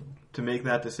ability to make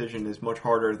that decision is much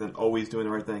harder than always doing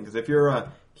the right thing. Because if you're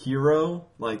a hero,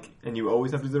 and you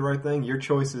always have to do the right thing, your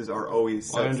choices are always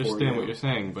set for you. I understand what you're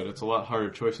saying, but it's a lot harder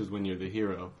choices when you're the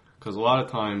hero. Because a lot of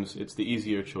times it's the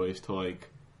easier choice to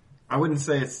I wouldn't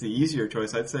say it's the easier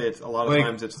choice. I'd say it's a lot of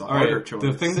times it's the harder choice.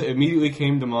 The thing that immediately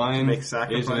came to mind is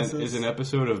an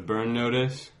episode of Burn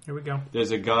Notice. Here we go.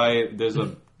 There's a guy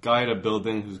at a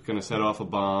building who's going to set off a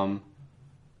bomb,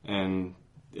 and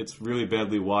it's really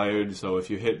badly wired. So if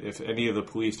any of the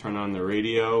police turn on the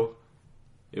radio,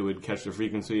 it would catch the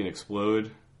frequency and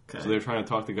explode. Okay. So they're trying to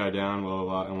talk the guy down, blah, blah,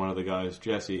 blah, and one of the guys,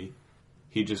 Jesse,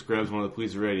 he just grabs one of the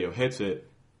police's radio, hits it,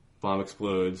 bomb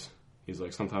explodes. He's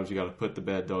like, sometimes you got to put the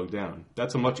bad dog down.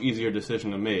 That's a much easier decision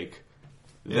to make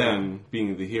than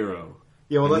being the hero.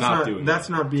 Yeah, well, that's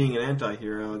not being an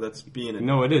anti-hero. That's being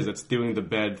No, it is. That's doing the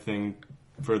bad thing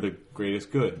for the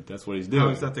greatest good. That's what he's doing. How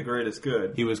is that the greatest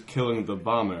good? He was killing the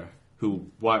bomber who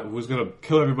was going to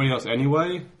kill everybody else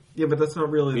anyway. Yeah, but that's not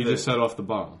really. He just set off the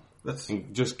bomb.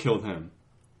 And just killed him.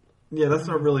 Yeah, that's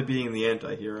not really being the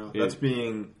anti-hero. That's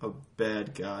being a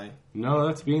bad guy. No,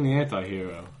 that's being the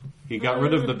anti-hero. He got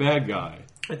rid of the bad guy.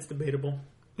 It's debatable.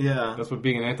 Yeah. That's what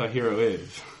being an anti-hero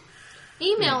is.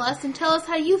 Email us and tell us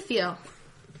how you feel.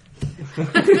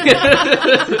 That's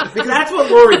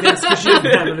what Lori thinks, because she doesn't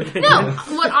have an opinion. No,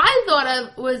 what I thought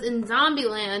of was in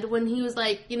Zombieland when he was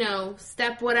like,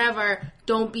 step whatever,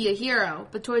 don't be a hero.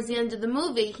 But towards the end of the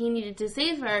movie, he needed to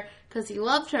save her because he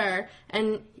loved her,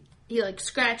 and he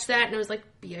scratched that, and it was like,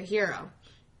 be a hero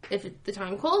if the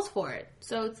time calls for it.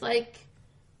 So it's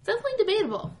definitely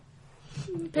debatable.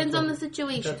 Depends on the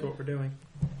situation. That's what we're doing.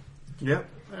 Yep.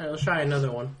 All right, let's try another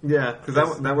one. Yeah, because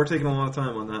that we're taking a lot of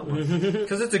time on that one.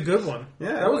 Because it's a good one.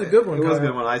 Yeah, that was a good one. It was a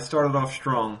good one. I started off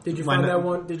strong. Did you find that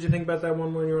one? Did you think about that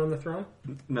one when you were on the throne?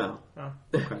 No. Oh.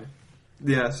 Okay.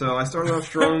 Yeah, so I started off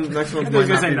strong. Next one might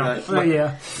not be that. Oh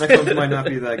yeah. Next one might not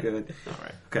be that good. All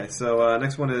right. Okay, so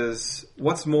next one is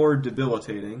what's more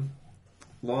debilitating,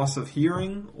 loss of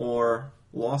hearing or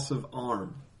loss of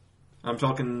arm? I'm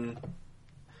talking.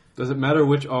 Does it matter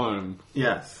which arm?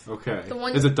 Yes. Okay.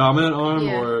 Is it dominant arm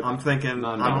or? I'm thinking.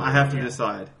 I have to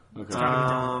decide. Okay.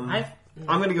 I'm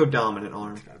going to go dominant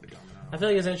arm. I feel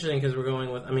like it's interesting because we're going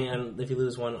with. And if you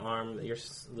lose one arm, you're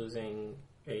losing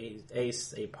a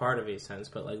part of a sense,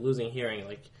 but losing hearing,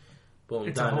 boom,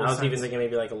 it's done. I was even thinking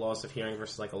maybe a loss of hearing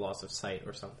versus a loss of sight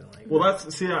or something like that. Well,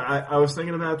 I was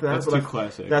thinking about that. That's too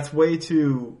classic. That's way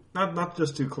too not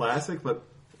just too classic, but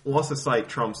loss of sight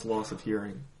trumps loss of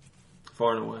hearing.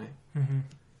 Far and away. Mm-hmm.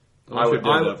 I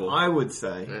would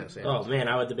say. Oh man,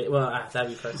 I would debate. Well,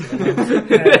 that'd be personal.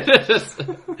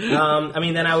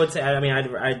 Then I would say. I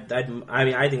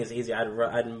think it's easy.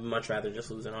 I'd much rather just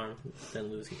lose an arm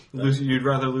than lose. You'd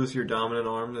rather lose your dominant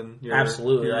arm than your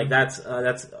absolutely. Hearing? That's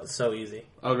so easy.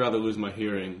 I would rather lose my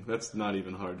hearing. That's not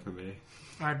even hard for me.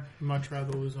 I'd much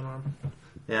rather lose an arm.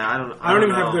 Yeah, I don't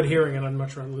even have good hearing, and I'd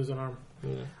much rather lose an arm.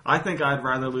 Yeah. I think I'd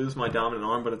rather lose my dominant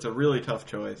arm, but it's a really tough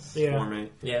choice for me.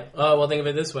 Yeah. Well, think of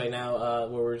it this way now. What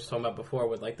we were just talking about before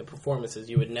with the performances,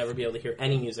 you would never be able to hear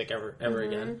any music ever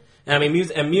again. And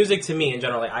music to me in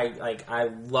general,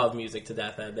 I love music to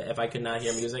death. If I could not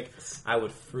hear music, I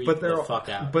would freak the fuck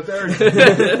out. But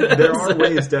there are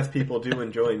ways deaf people do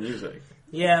enjoy music.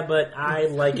 Yeah, but I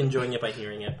like enjoying it by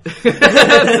hearing it. I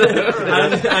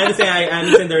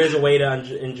understand there is a way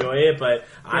to enjoy it, but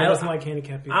I don't like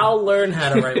handicapped people. I'll learn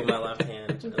how to write with my left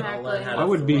hand. Exactly. I'll learn how to I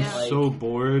would be so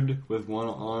bored with one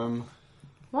arm.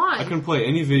 Why? I can play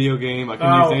any video game. I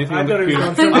can use anything on the computer.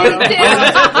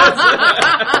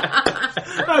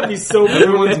 I'd be so bored.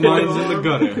 Everyone's mind's in the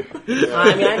gutter.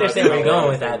 I understand where you're going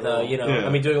with that, though. Yeah.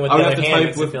 Doing it with the other hand. I would have to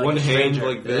type with one hand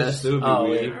like this. It would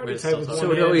be weird. So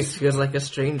it always feels like a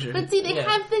stranger. But see, they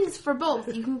have things for both.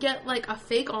 You can get a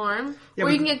fake arm, or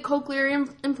you can get cochlear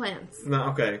implants.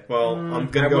 No, okay. Well, I'm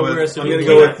gonna go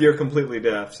with you're completely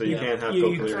deaf, so you can't have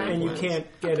cochlear implants, and you can't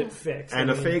get it fixed. And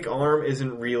a fake arm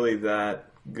isn't really that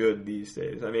good these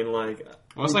days.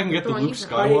 Unless I can get the Luke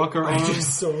Skywalker arm. I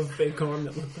just saw a fake arm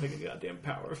that looked like a goddamn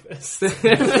power fist. Yeah,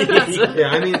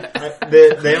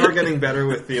 they are getting better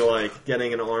with the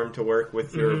getting an arm to work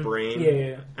with your brain.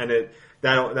 Yeah. And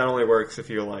that only works if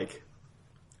you're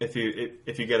if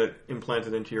you get it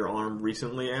implanted into your arm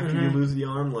recently after you lose the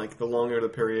arm. The longer the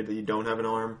period that you don't have an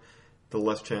arm, the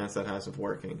less chance that has of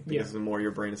working because the more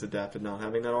your brain is adapted not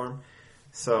having that arm.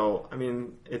 So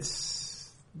it's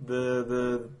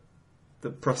the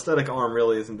prosthetic arm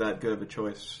really isn't that good of a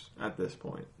choice at this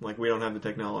point. We don't have the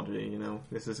technology,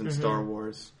 This isn't Star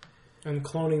Wars. And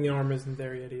cloning the arm isn't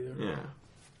there yet either. Yeah.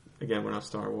 Again, we're not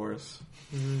Star Wars.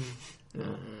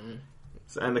 Yeah.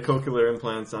 And the cochlear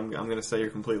implants, I'm going to say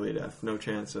you're completely deaf. No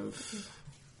chance of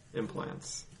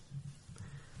implants.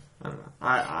 I don't know.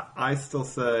 I still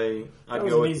say I'd That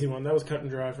was go an with, easy one. That was cut and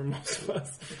dry for most of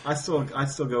us. I still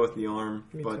go with the arm,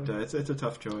 Me but too. it's a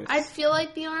tough choice. I'd feel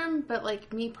like the arm, but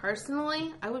like me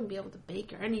personally, I wouldn't be able to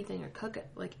bake or anything or cook it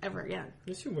like ever again.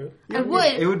 Yes, you would. I would,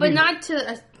 it would but be- not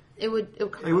to. It would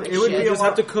come It would- out it would shit. be You a just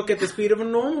have to cook at the speed of a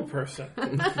normal person.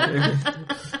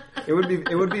 It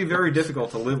would be very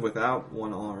difficult to live without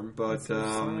one arm, but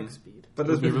Sonic speed. but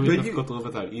It would be there's- really but difficult to live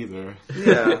without either.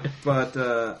 yeah, but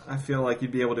I feel like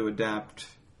you'd be able to adapt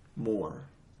more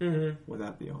Mm-hmm.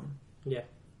 without the arm. Yeah.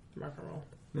 Rock and roll.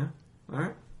 All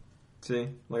right. See,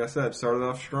 like I said, started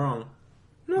off strong.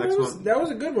 No, Next that was, one. that was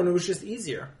a good one. It was just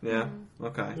easier. Yeah.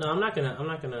 Okay. No, I'm not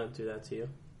gonna do that to you.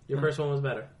 Your first one was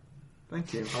better.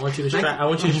 Thank you. I want you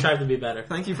to strive to be better.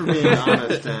 Thank you for being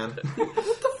honest, Dan.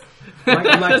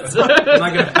 I'm not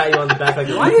gonna pat you on the back like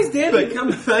Why is Dan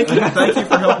become? Thank you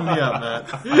for helping me out, Matt.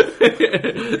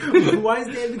 Why has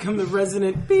Dan become the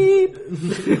resident beep?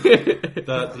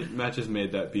 That Matt just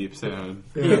made that beep sound.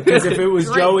 Because if it was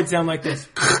Joe, it'd sound like this.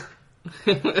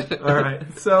 All right.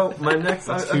 So my next,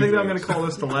 I That's think two I'm going to drinks. call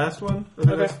this the last one. I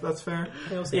think Okay. that's fair.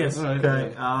 Yes. All right.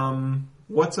 Okay.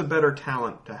 What's a better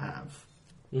talent to have?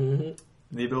 Mm-hmm.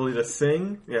 The ability to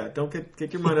sing? Yeah. Don't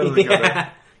get your mind out of the gutter. Yeah.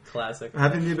 Classic.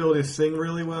 Having the ability to sing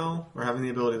really well, or having the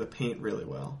ability to paint really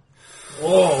well.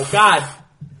 Oh God.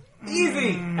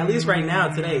 Easy. At least right now,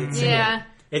 today, it's singing. Yeah,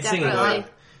 It's definitely. singing.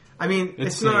 I mean,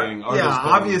 It's it's not. singing. Art is Yeah.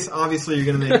 done. Obviously, you're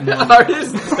going to make more.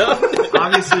 Artist done.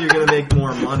 Obviously, you're going to make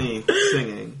more money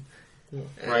singing.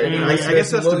 Right? Yeah, I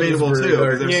guess that's debatable too,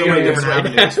 because there's so many different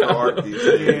avenues for art these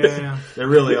days. Yeah. There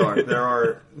really are. There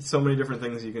are so many different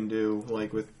things you can do,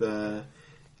 like with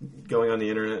going on the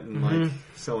internet and like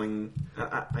selling.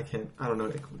 I can't. I don't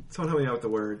know. Someone help me out with the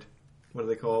word. What do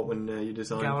they call it when you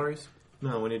design? Galleries.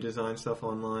 No, when you design stuff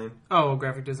online. Oh,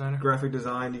 graphic designer. Graphic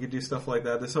design. You could do stuff like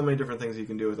that. There's so many different things you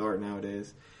can do with art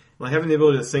nowadays. Like having the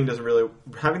ability to sing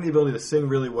having the ability to sing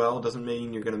really well doesn't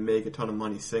mean you're going to make a ton of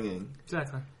money singing.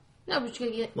 Exactly. No, but you're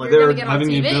Like gonna they're get on Having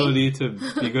TV. the ability to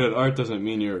be good at art doesn't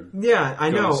mean you're Yeah, I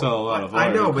Gonna know. sell a lot of I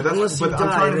art. know, but that's Unless you but I'm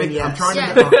die, trying to then make. yes. I'm trying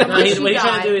Yeah. to. No, what Unless he's you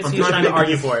trying to do die. is he's trying to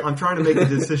argue for it. I'm trying to make the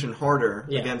decision harder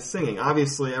Yeah. against singing.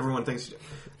 Obviously, everyone thinks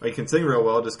you can sing real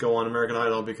well. Just go on American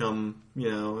Idol, become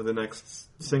the next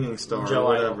singing star Joe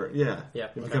or Idol. whatever. Yeah, Yeah,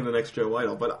 you okay. become the next Joe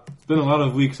Idol. But It's been a lot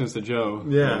of weeks since the Joe.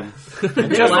 yeah, I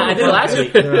did it last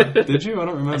week. Did you? I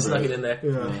don't remember. I snuck it in there.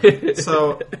 yeah.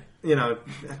 So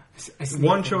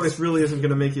one choice really isn't going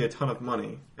to make you a ton of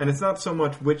money, and it's not so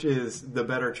much which is the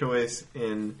better choice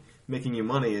in making you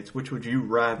money. It's which would you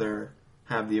rather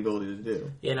have the ability to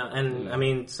do. I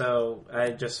mean, so I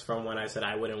just from when I said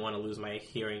I wouldn't want to lose my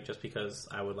hearing just because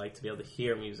I would like to be able to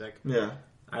hear music. Yeah.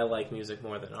 I like music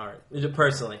more than art,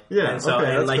 personally. Yeah, and so okay,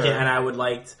 and that's like, fair. and I would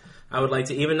like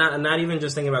to even not even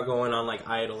just thinking about going on like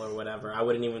Idol or whatever. I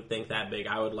wouldn't even think that big.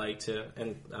 I would like to,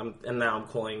 and now I'm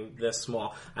calling this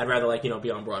small. I'd rather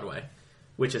be on Broadway,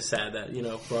 which is sad that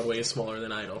Broadway is smaller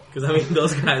than Idol because I mean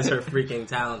those guys are freaking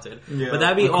talented. Yeah. But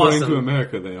that'd be According awesome. to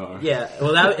America, they are. Yeah,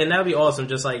 well, that'd be awesome.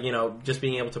 Just like just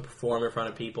being able to perform in front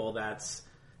of people. That's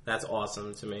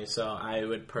awesome to me. So I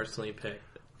would personally pick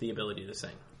the ability to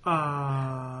sing.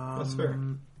 That's fair.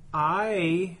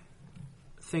 I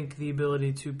think the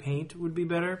ability to paint would be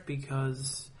better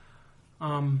because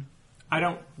I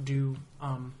don't do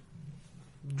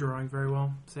drawing very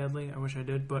well, sadly. I wish I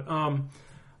did. But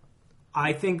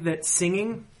I think that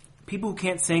singing, people who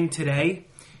can't sing today,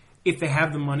 if they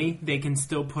have the money, they can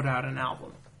still put out an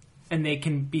album. And they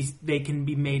can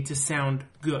be made to sound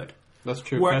good. That's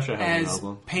true. Kesha has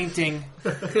an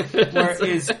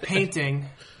Whereas album. painting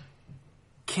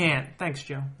can't. Thanks,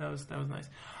 Joe. That was nice.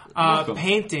 Welcome.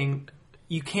 Painting,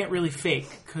 you can't really fake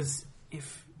because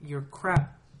if you're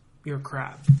crap, you're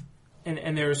crap.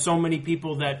 And there are so many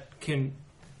people that can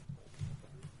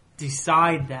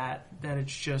decide that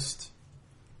it's just,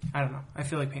 I don't know. I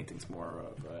feel like painting's more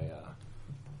of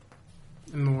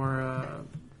a more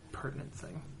pertinent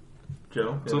thing.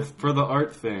 Joe? So for the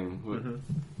art thing,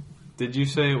 did you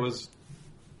say it was?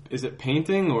 Is it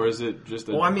painting or is it just?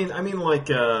 Well, I mean, like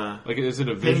is it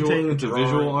a visual? painting, It's a drawing.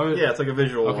 visual art. Yeah, it's like a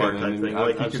visual Okay, art then type thing. Like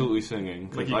you can, absolutely singing.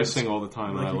 'Cause like you I can sing all the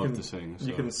time, like and I you love can- to sing. you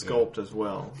so, can yeah. sculpt as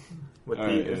well with All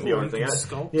right, the yeah. art You thing. can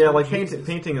sculpt? Yeah, like Jesus.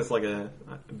 painting is like a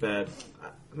bad,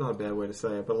 not a bad way to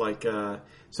say it, but like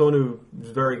someone who's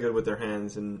very good with their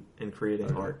hands and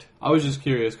creating art. I was just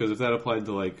curious because if that applied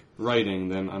to like writing,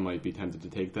 then I might be tempted to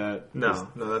take that. No,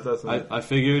 that doesn't. I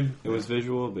figured it was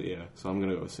visual, but yeah, so I'm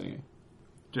gonna go with singing.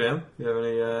 Jam, you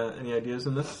have any ideas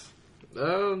in this?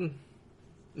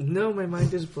 No, my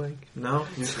mind is blank. No,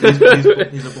 he's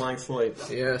a blank slate.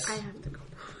 Yes. I have to go.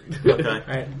 Okay.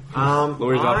 Alright.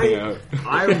 Lori's opting out.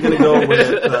 I'm gonna go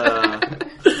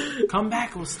with. Come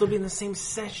back, we'll still be in the same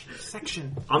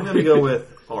section. I'm gonna go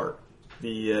with art.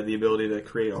 The ability to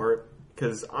create art.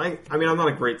 Because I mean, I'm not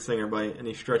a great singer by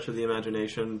any stretch of the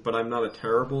imagination, but I'm not a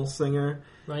terrible singer.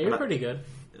 No, you're pretty good.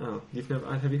 Oh,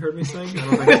 have you heard me sing?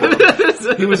 I don't think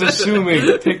so. He was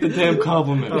assuming. Take the damn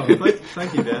compliment. Oh,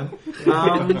 thank you, Dan.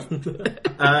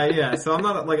 Yeah, so I'm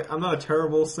not a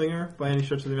terrible singer by any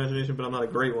stretch of the imagination, but I'm not a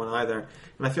great one either.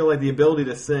 And I feel like the ability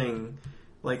to sing,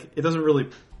 like, it doesn't really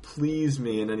please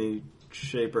me in any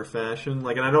shape or fashion.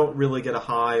 Like, and I don't really get a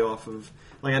high off of.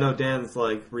 Like, I know Dan's,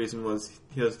 like, reason was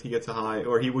he gets a high,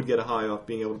 or he would get a high off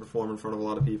being able to perform in front of a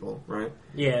lot of people, right?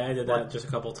 Yeah, I did that just a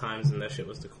couple times, and that shit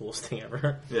was the coolest thing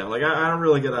ever. Yeah, like, I wouldn't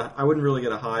really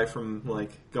get a high from,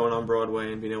 like, going on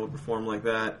Broadway and being able to perform like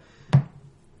that.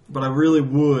 But I really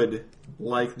would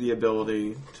like the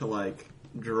ability to, like,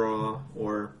 draw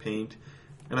or paint.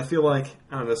 And I feel like,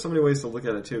 I don't know, there's so many ways to look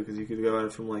at it, too, because you could go at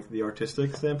it from, like, the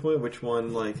artistic standpoint. Which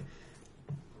one, like,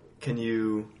 can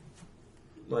you...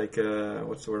 Like,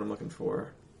 what's the word I'm looking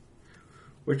for?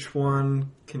 Which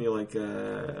one can you, like,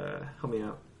 help me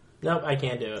out? Nope, I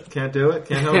can't do it. Can't do it?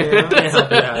 Can't help me out? Can't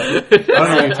help you out.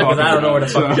 Because I don't know where the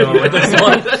fuck I'm going with this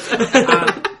one.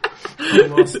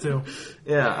 I'm lost too.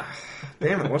 Yeah.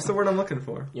 Damn it, what's the word I'm looking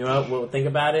for? You know what? We'll think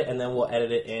about it, and then we'll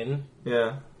edit it in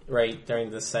Yeah. right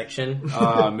during this section.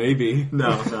 Maybe.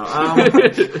 No.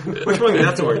 Which one?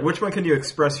 That's a word. Which one can you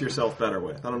express yourself better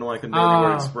with? I don't know why I couldn't name the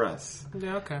word express.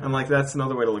 Yeah, okay. And, like, that's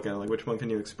another way to look at it. Like, which one can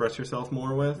you express yourself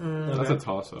more with? That's a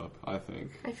toss-up, I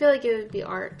think. I feel like it would be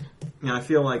art. Yeah, I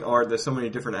feel like art, there's so many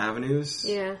different avenues.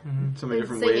 Yeah. So many And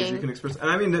different ways singing. you can express. And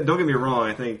I mean, don't get me wrong.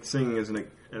 I think singing is an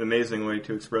amazing way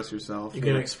to express yourself. You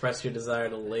can express your desire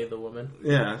to lay the woman.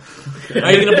 Yeah.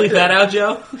 Are you going to bleep that out,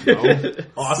 Joe? No.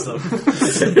 Awesome.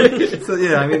 So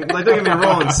yeah, I mean, like, don't get me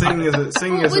wrong. Singing is With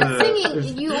singing,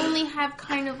 there's- you only have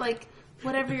kind of like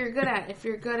whatever you're good at. If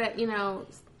you're good at,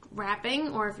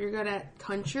 rapping, or if you're good at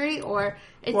country, or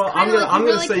it's Well, kind of like I'm you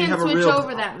gonna really say you can't have a switch real.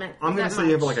 over that much. I'm gonna say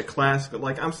you have like a classical.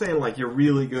 Like, I'm saying, like, you're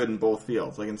really good in both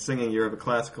fields. Like, in singing, you have a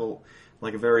classical,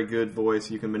 like, a very good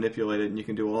voice. You can manipulate it, and you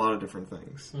can do a lot of different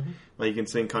things. Mm-hmm. Like, you can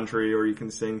sing country, or you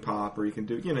can sing pop, or you can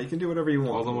do, you can do whatever you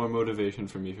want. All the more motivation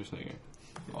for me for singing.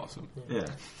 Awesome. Yeah,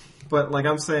 but like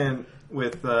I'm saying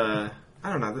with, I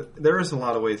don't know. There is a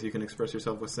lot of ways you can express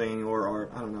yourself with singing or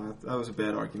art. I don't know. That was a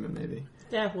bad argument, maybe.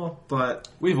 Yeah, well, But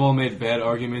We've all made bad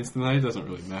arguments tonight. It doesn't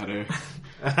really matter.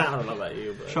 I don't know about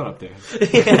you, but... Shut up, Dan.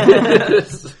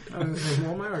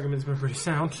 Well, my argument's been pretty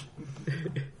sound.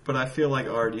 But I feel like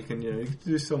art, you can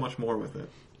do so much more with it,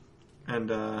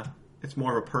 and it's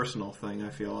more of a personal thing. I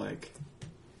feel like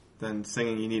than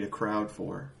singing. You need a crowd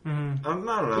for. Mm-hmm. I don't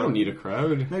know. You don't need a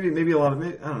crowd. Maybe a lot of.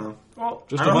 I don't know. Well,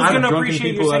 Just I a don't- bunch who's of gonna drunken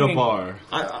appreciate people your at a singing? bar.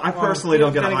 I personally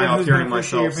don't get a then high again, off who's hearing gonna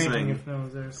appreciate myself your painting sing. if no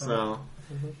one's there, So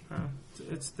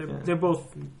they're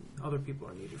both. Other people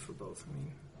are needed for both. I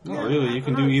mean, No, really, you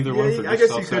can do either one for I guess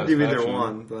just you could do either self-satisfaction.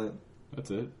 one, but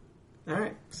That's it. all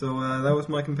right. So that was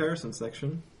my comparison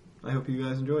section. I hope you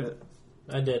guys enjoyed it.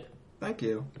 I did. Thank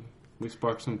you. We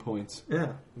sparked some points.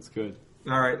 Yeah. That's good.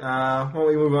 All right. Why don't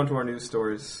we move on to our news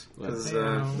stories? Because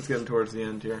Let's. it's getting towards the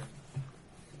end here.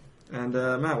 And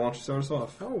Matt, why don't you start us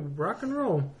off? oh, rock and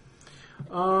roll.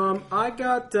 I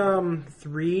got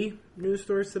 3 news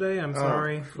stories today. I'm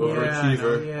sorry.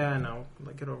 overachiever. Yeah, I know.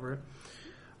 Like, get over it.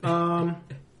 The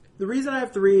reason I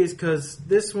have 3 is because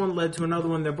this one led to another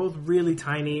one. They're both really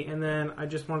tiny, and then I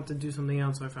just wanted to do something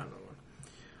else, so I found another one.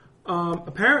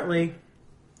 Apparently,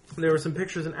 there were some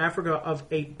pictures in Africa of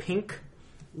a pink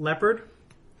leopard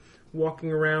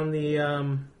walking around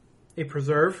a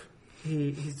preserve.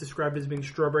 He's described as being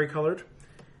strawberry colored,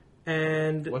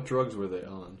 and What drugs were they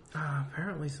on?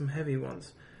 apparently some heavy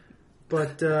ones.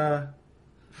 But yeah,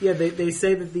 they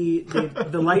say that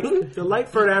the light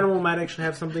furred animal might actually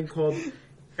have something called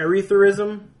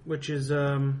erytherism, which is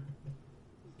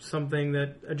something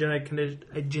that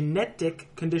a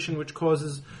genetic condition which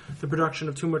causes the production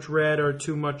of too much red or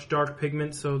too much dark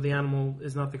pigment, so the animal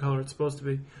is not the color it's supposed to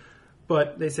be.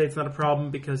 But they say it's not a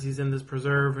problem because he's in this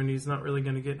preserve and he's not really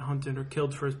going to get hunted or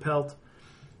killed for his pelt.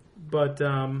 But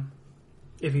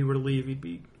if he were to leave, he'd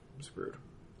be screwed.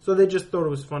 So they just thought it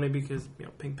was funny because,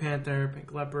 Pink Panther,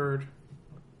 Pink Leopard.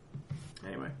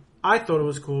 Anyway, I thought it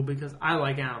was cool because I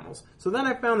like animals. So then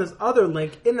I found this other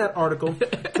link in that article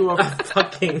to a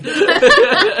fucking...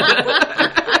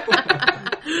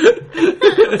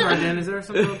 Sorry, Dan, is there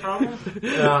some sort of problem?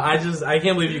 I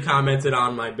can't believe you commented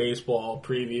on my baseball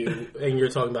preview and you're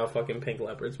talking about fucking pink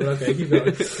leopards. But okay, keep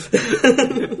going.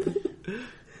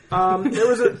 There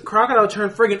was a crocodile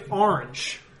turned friggin'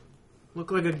 orange.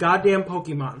 Look like a goddamn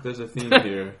Pokemon. There's a theme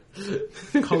here.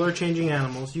 Color changing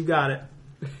animals. You got it.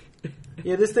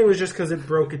 Yeah, this thing was just because it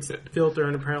broke its filter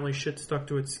and apparently shit stuck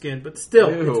to its skin. But still,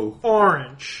 Ew. it's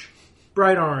orange.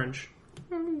 Bright orange.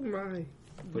 Oh my.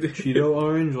 Like Cheeto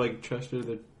orange, like Chester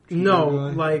the Cheeto No,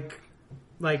 guy?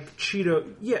 like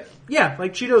Cheeto. Yeah,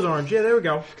 like Cheetos orange. Yeah, there we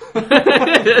go. I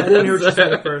didn't hear what you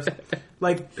said at first.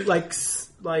 Like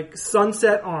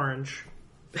sunset orange.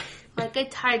 Like a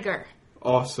tiger.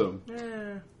 Awesome.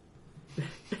 Yeah.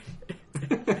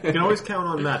 You can always count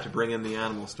on Matt to bring in the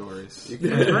animal stories.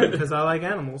 That's right, because I like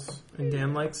animals and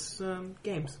Dan likes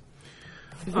games.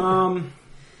 In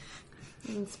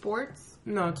sports?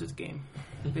 No, it's just a game.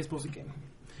 Baseball's a game.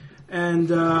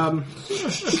 And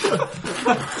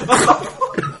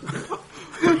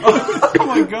Oh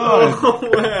my god!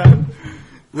 Oh man!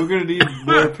 We're gonna need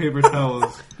more paper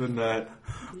towels than that.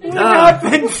 what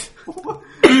happened?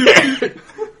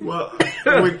 Well,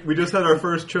 we just had our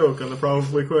first choke on the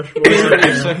probably questionable.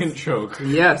 Second choke.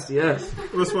 Yes.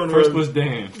 This one First was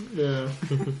Dan. yeah.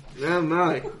 Oh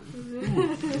my.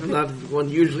 I'm not one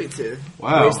usually to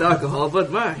Wow. waste alcohol,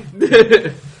 but my. What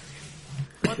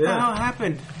the hell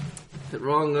happened? The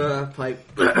wrong pipe.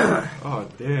 Oh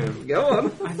damn. Go on.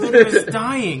 I thought he was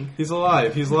dying. He's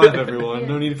alive, everyone.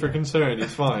 No need for concern.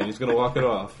 He's fine. He's gonna walk it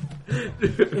off.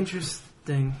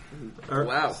 Interesting.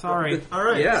 Wow. Sorry. All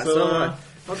right. Yeah, so,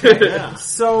 okay. Yeah.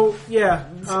 So, yeah,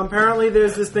 apparently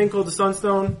there's this thing called the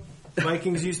Sunstone.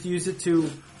 Vikings used to use it to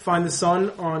find the sun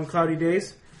on cloudy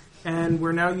days. And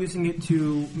we're now using it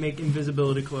to make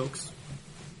invisibility cloaks.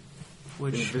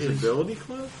 Which Invisibility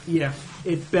cloak? Yeah,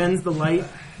 it bends the light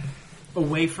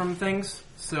away from things.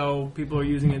 So people are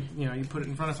using it, you put it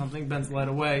in front of something, bends the light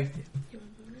away.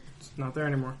 It's not there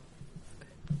anymore.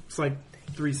 It's like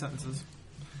 3 sentences.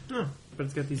 Oh. But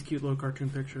it's got these cute little cartoon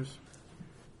pictures.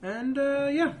 And,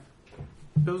 yeah.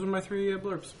 Those are my 3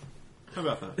 blurbs. How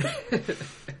about that?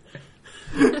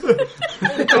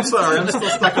 I'm sorry, I'm still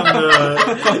stuck on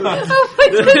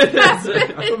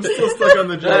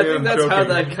the I Joey think I'm that's joking. how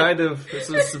that kind of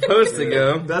was supposed to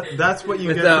go. That's what you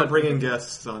get Without- for bringing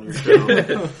guests on your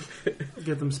show.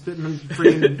 Get them spitting and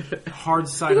freaking hard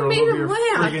cider all made over him your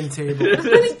laugh? friggin' table.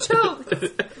 He choked.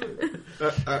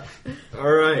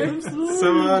 All right.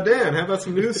 So, Dan, how about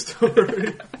some news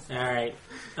stories? All right.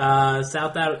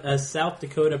 South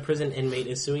Dakota prison inmate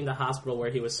is suing the hospital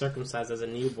where he was circumcised as a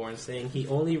newborn, saying he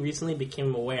only recently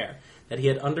became aware that he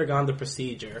had undergone the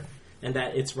procedure and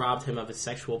that it's robbed him of his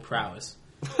sexual prowess.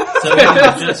 So he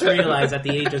just realized at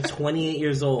the age of 28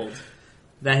 years old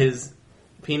that his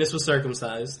penis was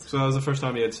circumcised. So that was the first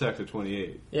time he had sex at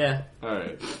 28. Yeah.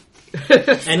 Alright.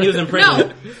 And he was in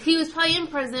prison. No, he was probably in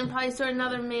prison, probably saw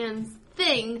another man's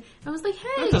thing, and was like,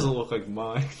 hey. That doesn't look like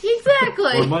mine.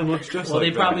 Exactly. Or mine looks just Well,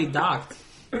 like they probably docked.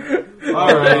 Alright.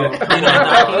 You know what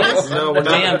docking is? No, we're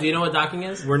Jam, not, do you know what docking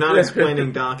is? we're not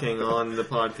explaining docking on the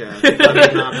podcast. That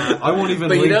is not happening. I won't even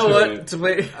But you link know to what? it. To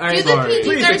play, All right, Do the sorry.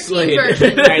 Please PG-13 explain.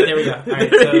 version. All right, there we go. All right,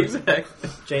 so exactly.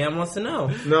 JM wants to know.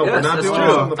 No, we're Yes, not that's doing true.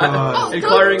 this on the pod. Oh,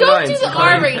 Inquiring don't minds, do the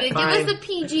inquiring- R-rated. Give Fine. us the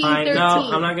PG-13. Fine.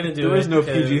 No, I'm not going to do There it. is no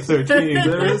because- PG-13.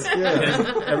 There is, yeah.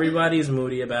 because everybody's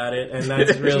moody about it, and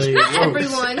that's really Not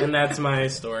everyone. and that's my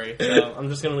story. So I'm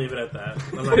just gonna leave it at that.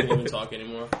 I'm not gonna even talk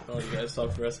anymore. I'll let you guys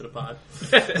talk for the rest of the pod.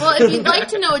 Well, if you'd like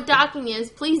to know what docking is,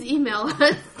 please email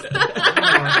us.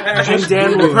 And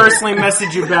Dan will personally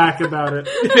message you back about it.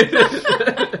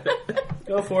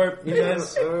 Go for it, you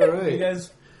guys. Alright. You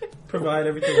guys provide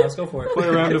everything else. Go for it. Play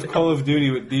a round of Call of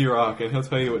Duty with D-Rock and he'll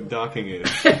tell you what docking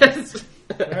is.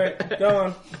 All right, go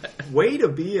on. Way to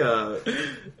be a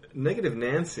negative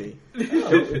Nancy.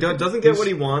 Doesn't get what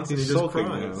he wants and he He's just sulking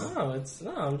cries.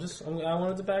 now. I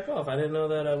wanted to back off. I didn't know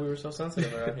that we were so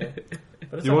sensitive around here.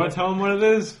 But it's You want to tell him what it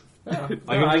is? No,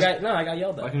 I got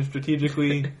yelled I at. can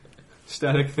strategically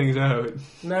static things out.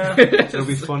 No, It'll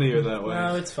be funnier that way.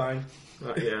 no, it's fine.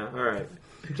 Yeah, alright.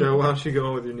 Joe, why don't you go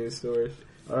on with your news stories?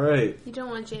 Alright, You don't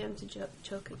want JM to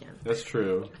choke again. that's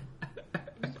true.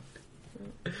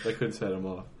 That could set him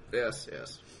off. Yes.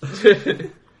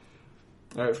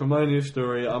 Alright, for my news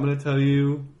story, I'm going to tell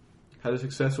you how to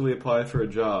successfully apply for a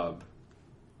job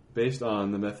based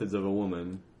on the methods of a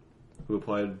woman who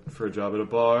applied for a job at a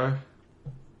bar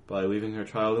by leaving her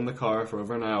child in the car for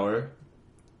over an hour.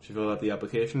 She filled out the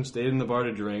application, stayed in the bar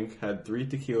to drink, had 3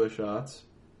 tequila shots.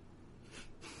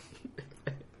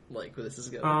 Like where this is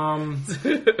going.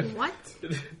 What?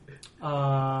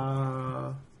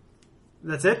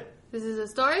 That's it? This is a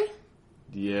story?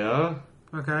 Yeah?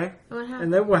 Okay. What And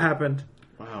happened? then what happened?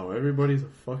 Wow, everybody's a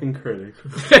fucking critic.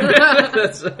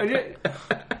 That's I did,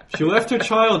 She left her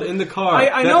child in the car.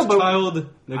 I know, but child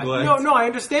neglect. No, I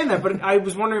understand that, but I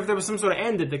was wondering if there was some sort of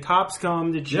end. Did the cops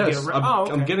come? Did she get Yes, arrested? I'm,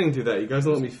 Okay. I'm getting to that. You guys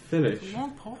don't let me finish.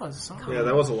 Long pause. Sorry. Yeah,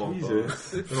 that was a long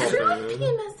Jesus. pause. In all fairness.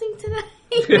 PMSing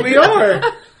today. We are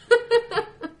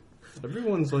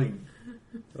Everyone's like...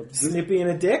 Snippy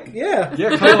and a dick. Yeah.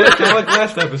 Yeah, kind of like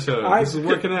last episode. I- This is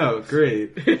working out.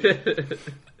 Great.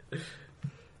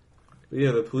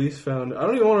 Yeah, the police found... I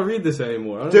don't even want to read this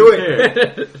anymore. I don't Do even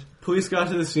care. Police got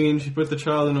to the scene. She put the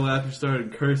child in her lap and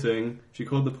started cursing. She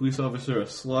called the police officer a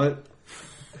slut.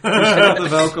 She smelled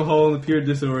of alcohol and appeared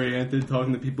disoriented,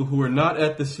 talking to people who were not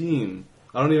at the scene.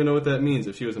 I don't even know what that means,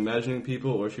 if she was imagining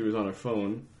people or she was on her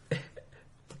phone.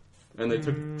 And they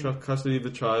took custody of the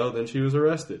child, and she was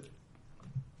arrested.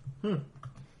 You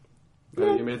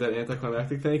made that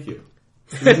anticlimactic? Thank you.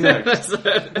 Who's next?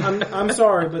 I'm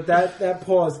sorry, but that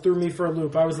pause threw me for a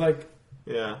loop. I was like,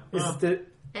 Yeah. is the...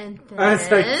 And I was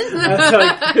then...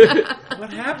 like,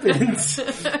 what happened?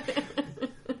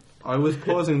 I was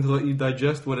pausing to let you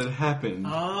digest what had happened.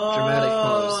 Dramatic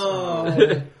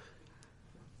pause.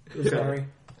 Sorry.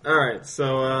 All right,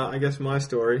 so I guess my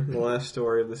story, the last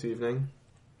story of this evening,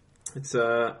 it's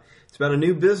about a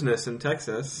new business in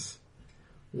Texas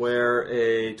where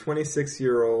a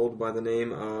 26-year-old by the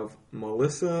name of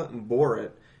Melissa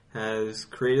Borrett has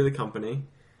created a company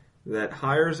that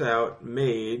hires out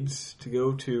maids to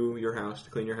go to your house to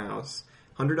clean your house,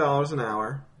 $100 an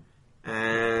hour,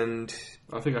 and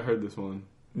I think I heard this one.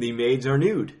 the maids are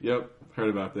nude. Yep, heard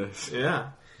about this. Yeah.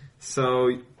 So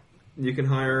you can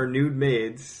hire nude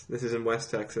maids. This is in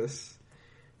West Texas.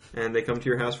 And they come to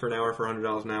your house for an hour for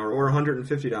 $100 an hour or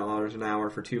 $150 an hour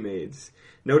for 2 maids.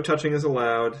 No touching is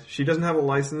allowed. She doesn't have a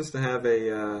license to have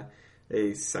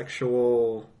a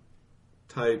sexual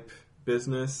type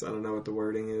business. I don't know what the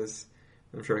wording is.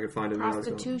 I'm sure I could find it.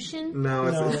 Prostitution? No,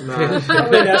 it's No.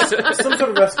 not. Some sort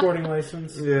of escorting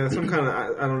license. Yeah, some kind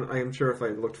of. I'm sure if I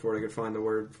looked for it, I could find the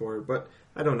word for it, but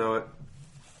I don't know it.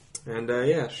 And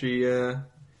yeah, she.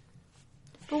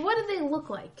 But what do they look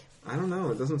like? I don't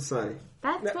know. It doesn't say.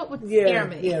 That's what would Yeah, scare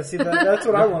me. yeah. See, that's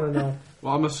what I want to know.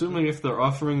 Well, I'm assuming if they're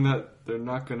offering that, they're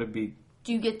not going to be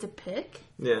Do you get to pick?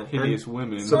 Yeah, hideous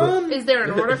women. So Is there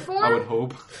an order form? I would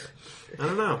hope. I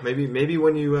don't know. Maybe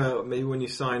when you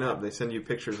sign up, they send you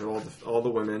pictures of all the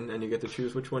women, and you get to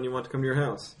choose which one you want to come to your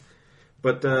house.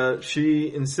 But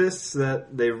she insists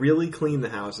that they really clean the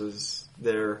houses.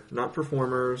 They're not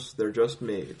performers. They're just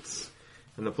maids.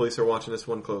 And the police are watching this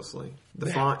one closely.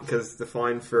 Because the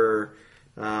fine for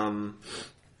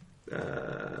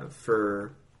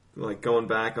like going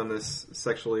back on this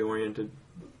sexually oriented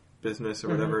business or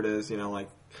whatever it is, like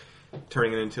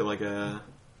turning it into like a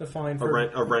fine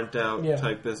rent out Yeah.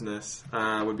 type business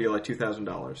would be like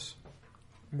 $2,000.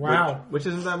 Wow. Which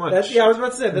isn't that much. I was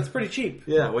about to say that's pretty cheap.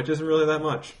 Yeah, which isn't really that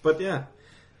much. But yeah.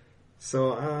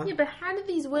 So Yeah, but how do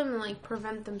these women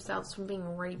prevent themselves from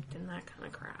being raped and that kind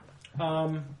of crap?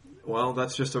 well,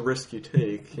 that's just a risk you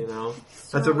take,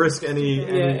 That's a risk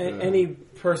any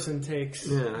person takes.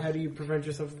 Yeah. How do you prevent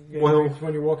yourself from getting Well, raped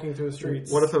when you're walking through the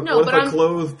streets? What if a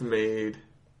clothed maid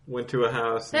went to a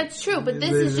house? That's true, but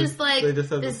this They is just like they just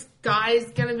have this guy's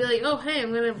gonna be like, oh hey,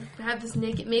 I'm gonna have this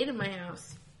naked maid in my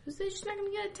house. Who says she's not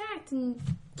gonna get attacked and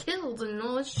killed and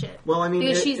all this shit? Well, I mean,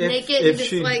 because she's naked if and just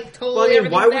she, totally well, I mean,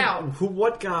 everything's out.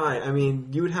 What guy? I mean,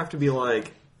 you would have to be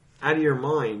out of your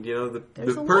mind. There's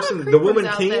The a person, lot of the woman creepers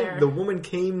out came, there. the woman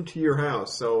came to your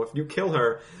house. So if you kill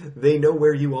her, they know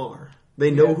where you are.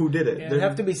 They know who did it. Yeah, it'd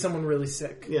have to be someone really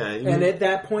sick. Yeah, and at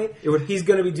that point, he's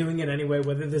going to be doing it anyway,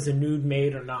 whether there's a nude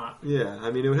maid or not. Yeah, I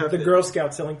mean, it would have The to. Girl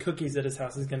Scout selling cookies at his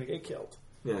house is going to get killed.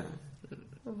 Yeah,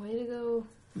 Way to go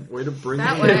way to bring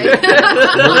that in way.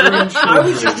 I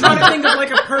was just trying to think of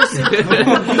like a person who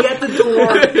would be at the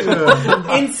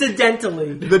door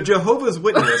incidentally. the Jehovah's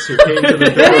Witness who came to the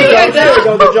door. There you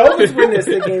go. The Jehovah's Witness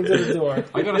that came to the door.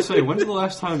 I gotta say, when's the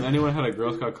last time anyone had a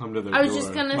Girl Scout come to their door? I was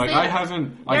just gonna say, I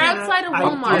haven't. They're outside of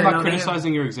I'm Walmart. not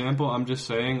criticizing your example. I'm just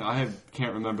saying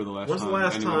can't remember the last When's time. the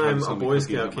last anyone had time a selling Boy cookies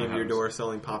Scout at my came to your house. door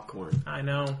selling popcorn? I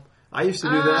know. I used to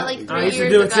do that. like 3 I used to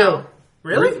years do it ago. too.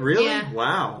 Really? Really? Yeah.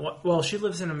 Wow. Well, she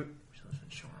lives in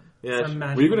Shoreham. Yeah. It's a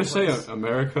magical Were you going to say place.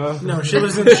 America? No, she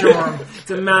lives in Shoreham.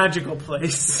 It's a magical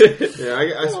place. Yeah,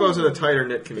 I suppose in a tighter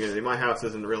knit community. My house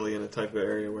isn't really in a type of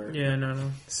area where Yeah, no.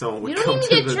 someone would You come don't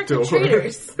to even the get door.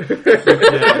 trick-or-treaters.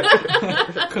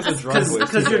 Yeah. Because the driveway.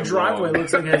 Because your driveway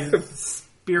looks like it has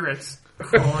spirits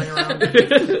crawling around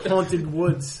haunted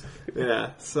woods.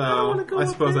 Yeah, so wanna go I up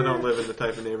suppose I there. don't live in the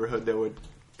type of neighborhood that would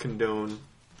condone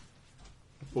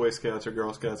Boy Scouts or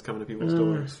Girl Scouts coming to people's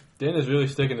doors. Dan is really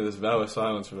sticking to this vow of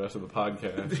silence for the rest of the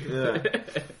podcast.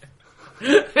 Yeah.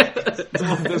 It's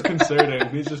almost disconcerting.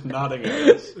 He's just nodding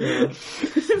at us. Yeah.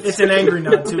 It's an angry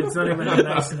nod too. It's not even a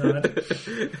nice nod.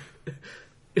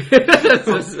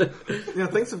 Yeah,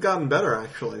 things have gotten better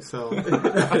actually. So Let's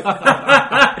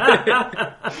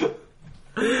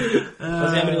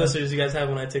see how many listeners you guys have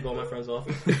when I take all my friends off.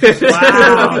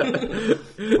 Wow.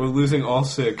 We're losing all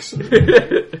 6. all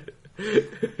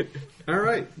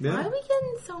right, Why yeah. are we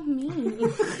getting so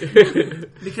mean?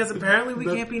 Because apparently we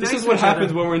can't be nice. This is to what each other.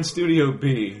 happens when we're in Studio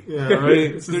B. Yeah.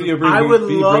 Right? Studio B. I would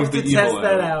B love brings to the test evil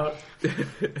that out.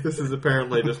 This is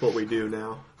apparently just what we do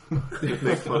now. Just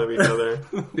make fun of each other.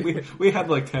 We had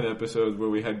like 10 episodes where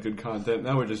we had good content.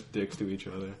 Now we're just dicks to each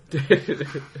other.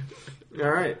 All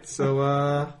right, so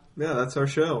yeah, that's our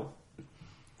show.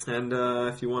 And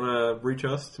if you want to reach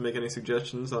us to make any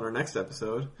suggestions on our next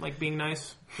episode, Like being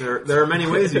nice. there are many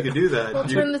ways you could do that. We'll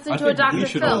You- turn this I into a think we Dr.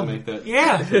 should all Phil. make that.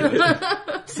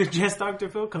 Yeah. Suggest Dr.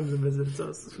 Phil comes and visits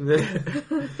us.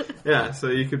 Yeah, so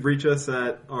you could reach us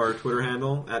at our Twitter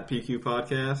handle, at PQ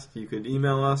Podcast. You could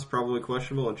email us,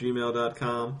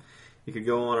 probablyquestionable@gmail.com. You could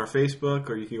go on our Facebook,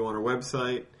 or you could go on our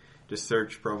website. Just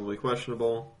search Probably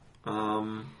Questionable.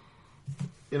 And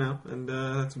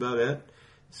that's about it.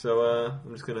 So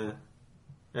I'm just going to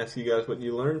ask you guys what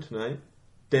you learned tonight.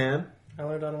 Dan? I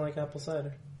learned I don't like apple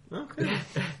cider. Okay.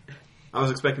 I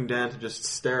was expecting Dan to just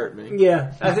stare at me.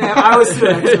 Yeah. I was too,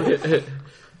 actually.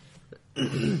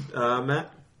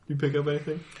 Matt, you pick up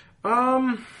anything?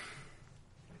 I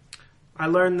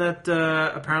learned that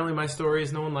apparently my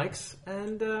stories no one likes,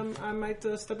 and I might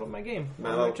step up my game.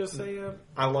 I might just say...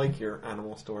 I like your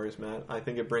animal stories, Matt. I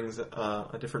think it brings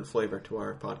a different flavor to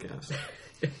our podcast.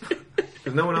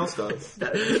 Because no one else does.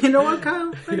 You know what,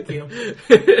 Kyle? Thank you.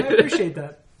 I appreciate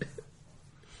that.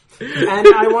 And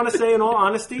I want to say, in all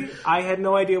honesty, I had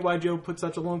no idea why Joe put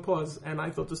such a long pause, and I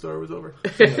thought the story was over.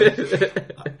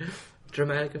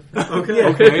 Dramatic effect. Okay.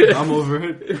 Okay, I'm over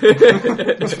it.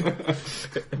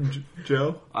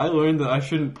 Joe? I learned that I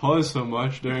shouldn't pause so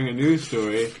much during a news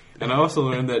story, and I also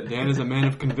learned that Dan is a man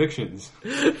of convictions.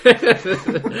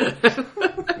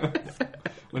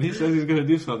 When he says he's going to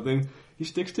do something, he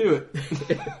sticks to it.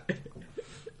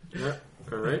 Yeah.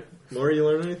 All right. Laura, you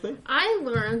learn anything? I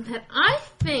learned that I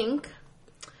think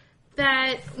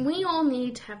that we all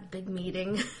need to have a big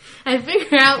meeting and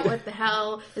figure out what the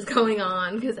hell is going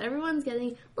on, because everyone's getting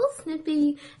a little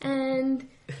snippy, and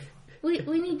we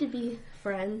need to be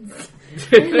friends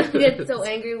and not get so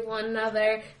angry with one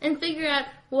another, and figure out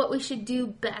what we should do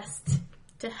best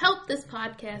to help this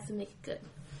podcast and make it good.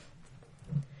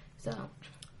 So,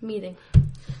 meeting.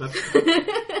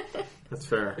 That's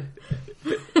fair.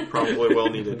 Probably well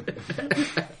needed.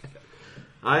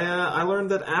 I learned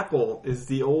that apple is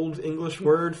the old English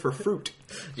word for fruit.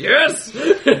 Yes!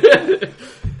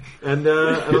 And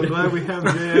I'm glad we have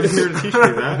Dan here to teach me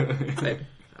that.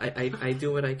 I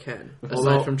do what I can, aside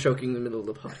Although- from choking in the middle of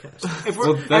the podcast. If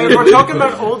we're, Well, that if is we're really talking clear.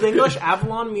 about Old English,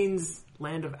 Avalon means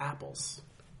land of apples.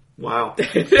 Wow.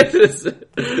 The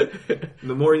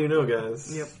more you know,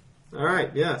 guys. Yep. All right,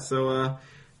 yeah, so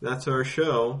that's our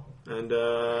show. And,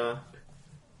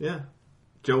 yeah.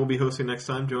 Joe will be hosting next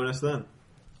time. Join us then.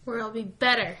 Where it'll be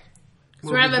better.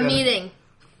 We'll We're be having a better. meeting.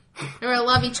 And we'll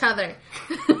love each other.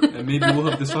 And maybe we'll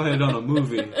have decided on a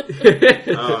movie.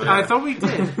 Oh, yeah. I thought we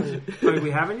did. But we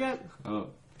haven't yet? Oh,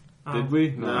 did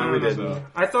we? No, we I don't didn't. think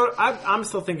I thought... I'm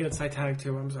still thinking it's Titanic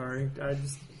 2. I'm sorry.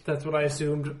 That's what I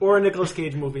assumed. Or a Nicolas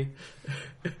Cage movie.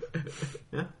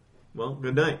 Yeah. Well,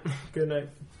 good night. Good night.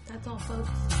 That's all, folks.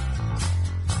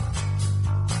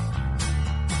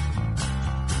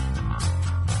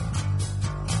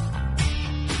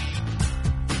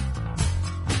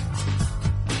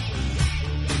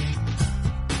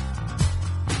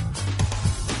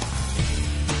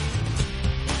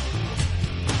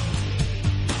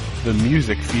 The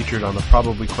music featured on the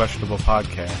Probably Questionable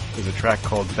podcast is a track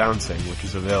called Bouncing, which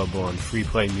is available on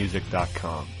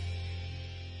freeplaymusic.com.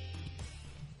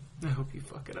 I hope you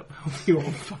fuck it up. I hope you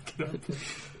won't fuck it up.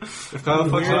 If Kyle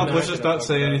fucks it up, let's just not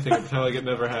say anything and pretend like it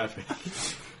never happened.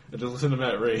 And just listen to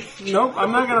Matt rage. Nope,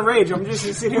 I'm not gonna rage. I'm just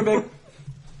gonna sit here and be like,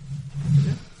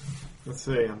 Let's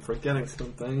see. I'm forgetting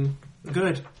something.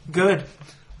 good.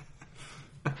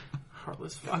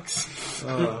 Heartless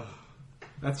fucks.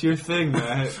 That's your thing,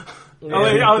 Matt.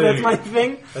 That's my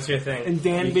thing? That's your thing. And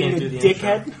Dan You being can't a do the intro.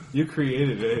 dickhead? You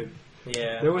created it.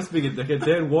 Yeah. There was being a dickhead.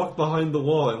 Dan walked behind the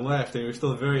wall and laughed, and he was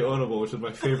still very audible, which is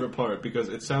my favorite part because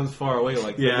it sounds far away.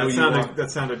 Like Yeah, the way that you sounded, walked.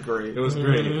 that sounded great. It was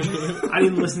great. I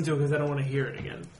didn't listen to it because I don't want to hear it again.